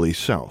usual bubbly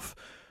self,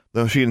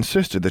 though she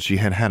insisted that she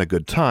had had a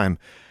good time,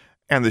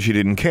 and that she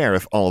didn't care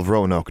if all of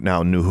Roanoke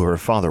now knew who her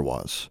father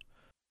was.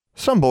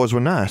 "Some boys were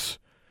nice,"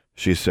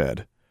 she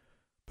said,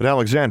 but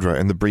Alexandra,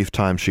 in the brief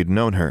time she'd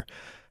known her,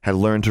 had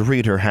learned to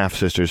read her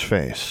half-sister's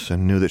face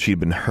and knew that she'd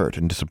been hurt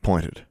and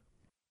disappointed.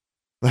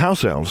 The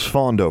house elves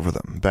fawned over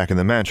them back in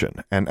the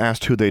mansion and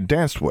asked who they'd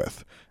danced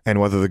with, and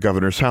whether the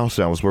governor's house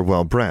elves were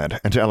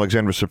well-bred, and to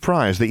Alexandra's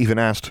surprise they even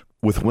asked,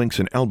 with winks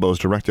and elbows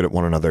directed at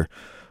one another,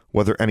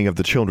 whether any of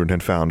the children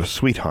had found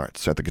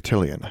sweethearts at the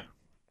cotillion.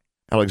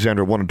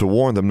 Alexandra wanted to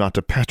warn them not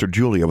to pester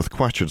Julia with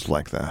questions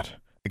like that,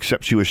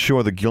 except she was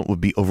sure the guilt would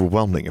be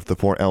overwhelming if the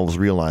poor elves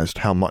realized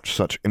how much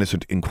such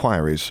innocent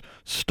inquiries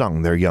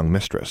stung their young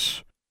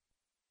mistress.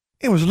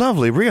 "It was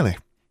lovely, really.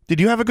 Did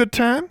you have a good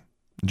time?"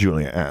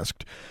 Julia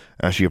asked,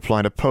 as she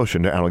applied a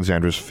potion to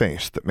Alexandra's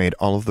face that made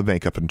all of the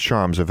makeup and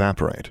charms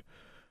evaporate.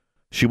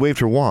 She waved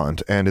her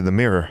wand, and in the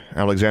mirror,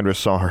 Alexandra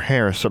saw her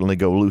hair suddenly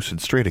go loose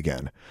and straight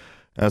again,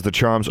 as the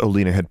charms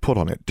Olina had put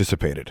on it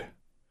dissipated.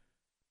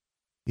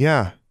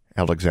 "Yeah,"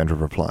 Alexandra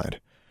replied.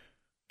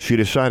 She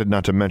decided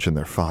not to mention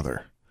their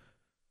father.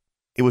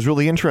 "It was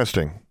really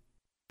interesting."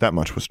 That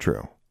much was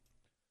true.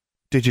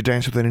 "Did you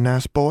dance with any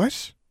nice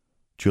boys?"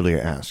 Julia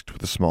asked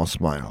with a small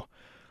smile,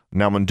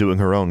 now undoing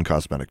her own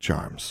cosmetic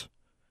charms.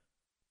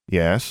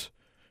 "Yes."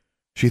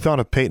 She thought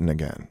of Peyton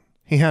again.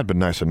 He had been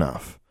nice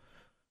enough.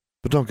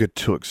 "But don't get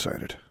too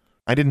excited.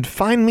 I didn't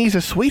find me's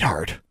a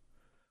sweetheart."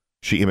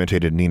 She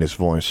imitated Nina's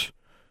voice.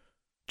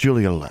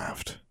 Julia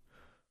laughed.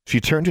 She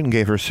turned and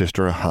gave her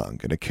sister a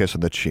hug and a kiss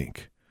on the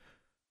cheek.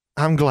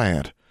 "I'm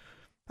glad.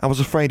 I was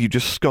afraid you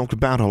just skulked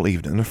about all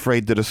evening,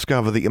 afraid to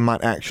discover that you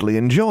might actually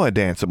enjoy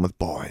dancing with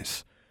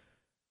boys."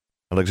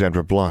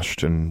 Alexandra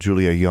blushed, and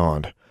Julia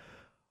yawned.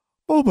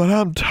 "Oh, but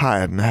I'm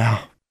tired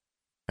now."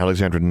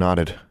 Alexandra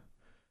nodded.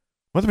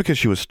 Whether because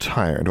she was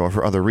tired or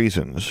for other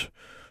reasons,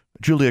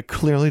 Julia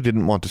clearly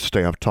didn't want to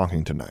stay up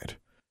talking tonight.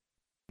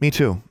 "Me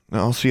too.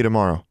 I'll see you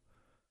tomorrow."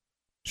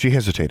 She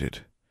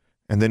hesitated,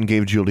 and then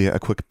gave Julia a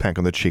quick peck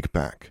on the cheek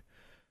back.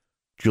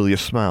 Julia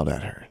smiled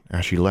at her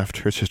as she left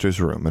her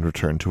sister's room and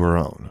returned to her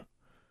own.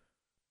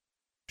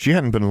 She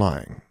hadn't been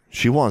lying.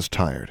 She was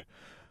tired,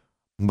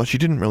 but she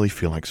didn't really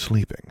feel like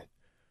sleeping.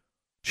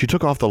 She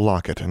took off the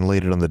locket and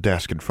laid it on the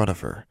desk in front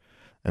of her,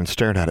 and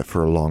stared at it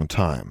for a long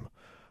time,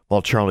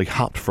 while Charlie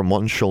hopped from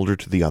one shoulder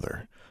to the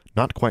other,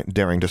 not quite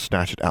daring to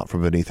snatch it out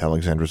from beneath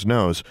Alexandra's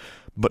nose,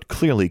 but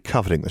clearly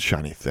coveting the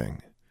shiny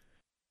thing.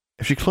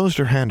 If she closed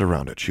her hand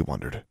around it, she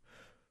wondered,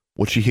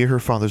 would she hear her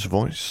father's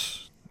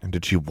voice, and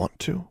did she want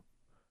to?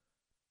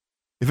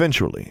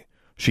 Eventually,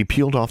 she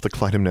peeled off the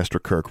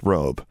Clytemnestra Kirk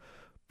robe,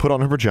 put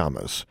on her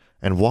pajamas,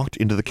 and walked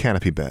into the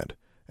canopy bed,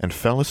 and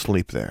fell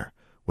asleep there,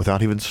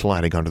 without even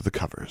sliding under the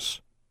covers.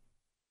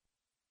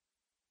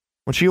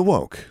 When she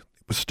awoke,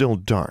 it was still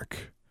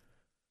dark.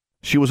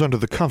 She was under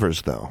the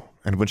covers, though,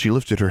 and when she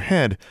lifted her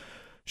head,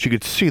 she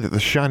could see that the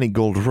shiny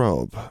gold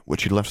robe,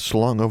 which she'd left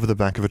slung over the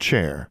back of a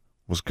chair,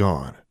 was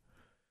gone.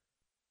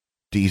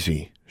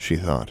 Deezy, she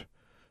thought.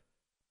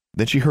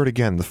 Then she heard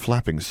again the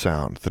flapping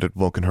sound that had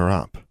woken her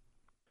up.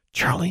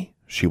 "Charlie?"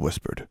 she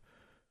whispered.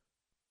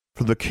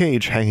 From the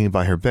cage hanging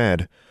by her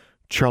bed,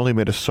 Charlie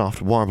made a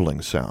soft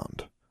warbling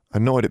sound,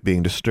 annoyed at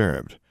being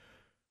disturbed.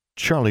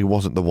 Charlie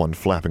wasn't the one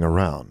flapping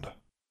around.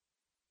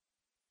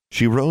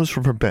 She rose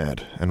from her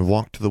bed and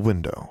walked to the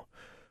window,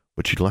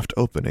 which she'd left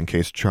open in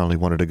case Charlie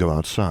wanted to go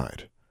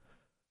outside.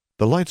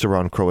 The lights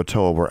around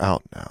Croatoa were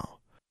out now,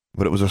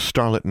 but it was a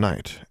starlit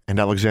night, and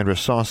Alexandra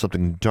saw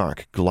something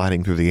dark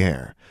gliding through the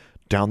air,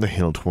 down the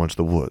hill towards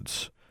the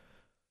woods.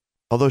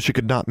 Although she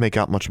could not make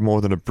out much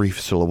more than a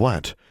brief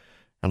silhouette,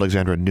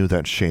 Alexandra knew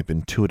that shape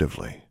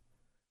intuitively.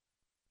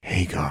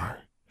 "Hagar,"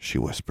 she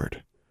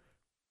whispered.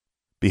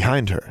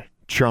 Behind her,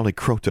 Charlie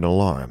croaked in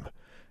alarm,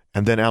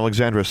 and then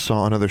Alexandra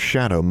saw another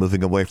shadow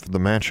moving away from the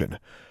mansion,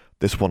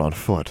 this one on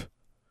foot.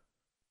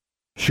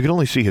 She could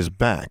only see his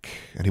back,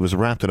 and he was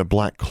wrapped in a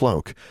black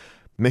cloak,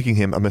 making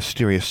him a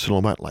mysterious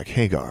silhouette like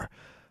Hagar,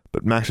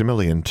 but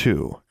Maximilian,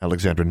 too,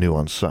 Alexandra knew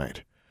on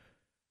sight.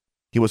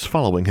 He was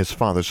following his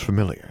father's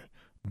familiar,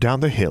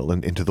 down the hill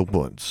and into the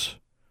woods.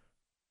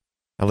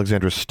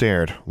 Alexandra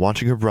stared,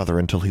 watching her brother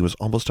until he was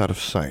almost out of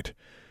sight,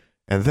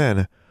 and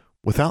then,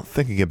 Without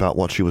thinking about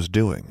what she was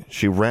doing,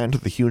 she ran to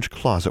the huge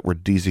closet where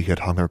Deasy had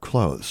hung her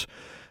clothes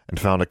and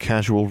found a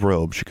casual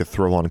robe she could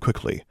throw on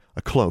quickly,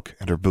 a cloak,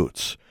 and her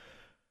boots.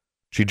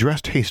 She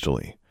dressed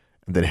hastily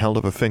and then held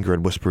up a finger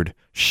and whispered,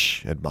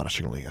 "Shh,"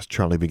 admonishingly as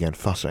Charlie began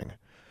fussing.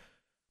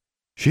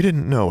 She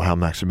didn't know how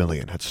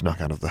Maximilian had snuck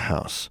out of the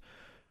house.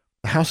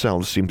 The house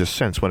elves seemed to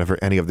sense whenever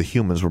any of the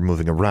humans were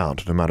moving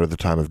around, no matter the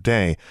time of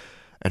day,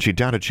 and she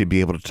doubted she'd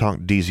be able to talk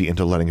Deasy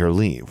into letting her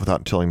leave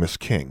without telling Miss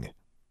King.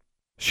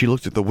 She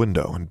looked at the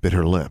window and bit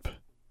her lip.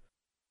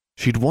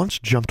 She'd once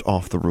jumped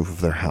off the roof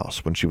of their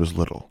house when she was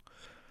little,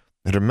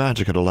 and her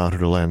magic had allowed her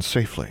to land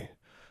safely.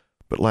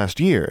 But last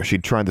year,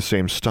 she'd tried the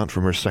same stunt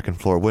from her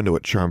second-floor window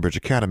at Charmbridge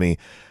Academy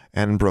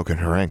and broken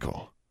her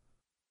ankle.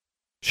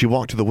 She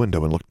walked to the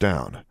window and looked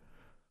down.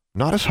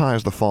 Not as high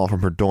as the fall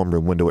from her dorm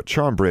room window at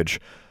Charmbridge,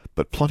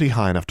 but plenty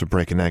high enough to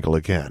break an ankle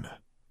again.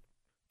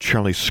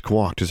 Charlie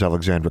squawked as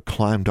Alexandra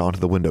climbed onto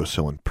the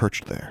windowsill and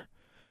perched there.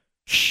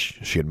 "Shh,"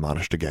 she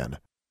admonished again.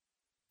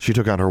 She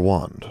took out her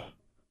wand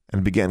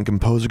and began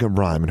composing a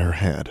rhyme in her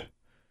head.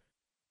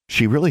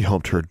 She really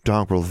hoped her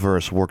doggerel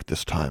verse worked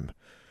this time.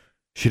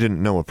 She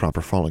didn't know a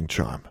proper falling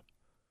charm.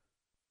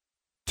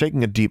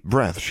 Taking a deep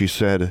breath, she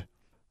said,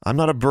 "I'm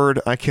not a bird,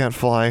 I can't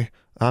fly,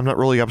 I'm not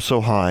really up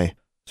so high,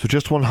 so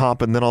just one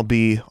hop and then I'll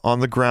be on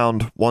the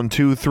ground, 1,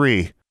 2,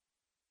 3.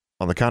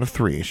 On the count of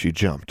 3, she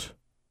jumped.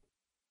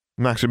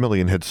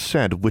 Maximilian had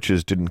said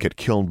witches didn't get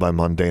killed by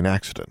mundane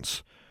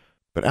accidents,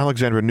 but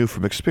Alexandra knew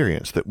from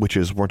experience that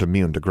witches weren't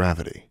immune to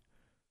gravity.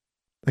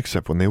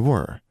 Except when they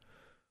were.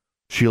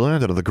 She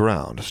landed on the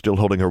ground, still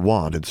holding her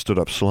wand, and stood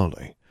up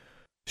slowly.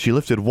 She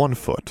lifted one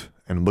foot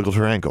and wiggled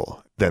her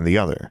ankle, then the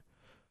other.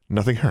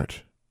 Nothing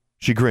hurt.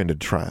 She grinned in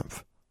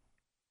triumph.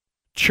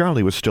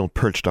 Charlie was still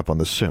perched up on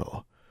the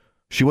sill.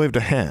 She waved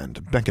a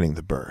hand, beckoning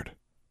the bird.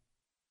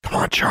 "Come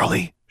on,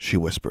 Charlie," she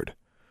whispered.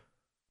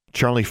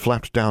 Charlie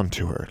flapped down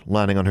to her,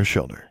 landing on her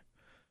shoulder.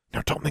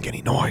 "Now don't make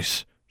any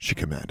noise," she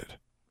commanded.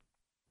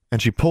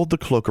 And she pulled the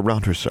cloak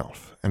around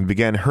herself and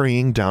began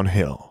hurrying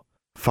downhill,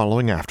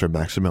 following after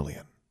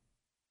Maximilian.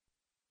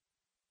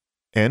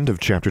 End of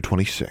chapter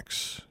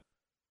 26.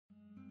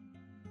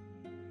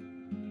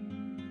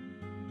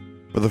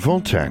 For the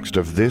full text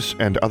of this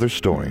and other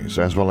stories,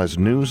 as well as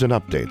news and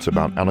updates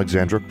about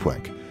Alexandra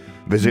Quick,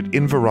 visit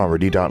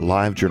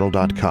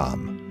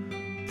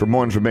inverarity.livejournal.com. For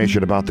more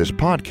information about this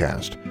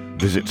podcast,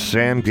 visit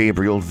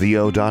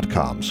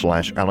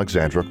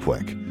samgabrielvo.com/Alexandra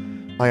Quick.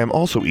 I am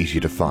also easy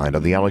to find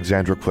on the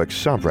Alexandra Quick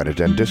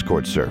subreddit and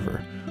Discord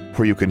server,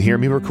 where you can hear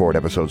me record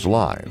episodes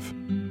live.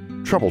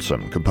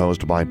 Troublesome,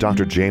 composed by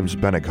Dr. James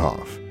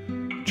Benighoff.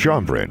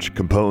 Charmbridge,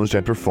 composed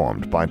and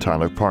performed by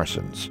Tyler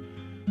Parsons.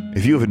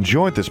 If you have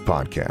enjoyed this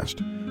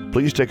podcast,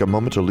 please take a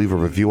moment to leave a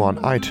review on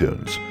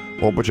iTunes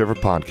or whichever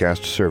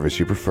podcast service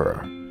you prefer.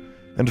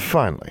 And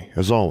finally,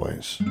 as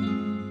always,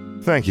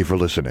 thank you for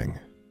listening.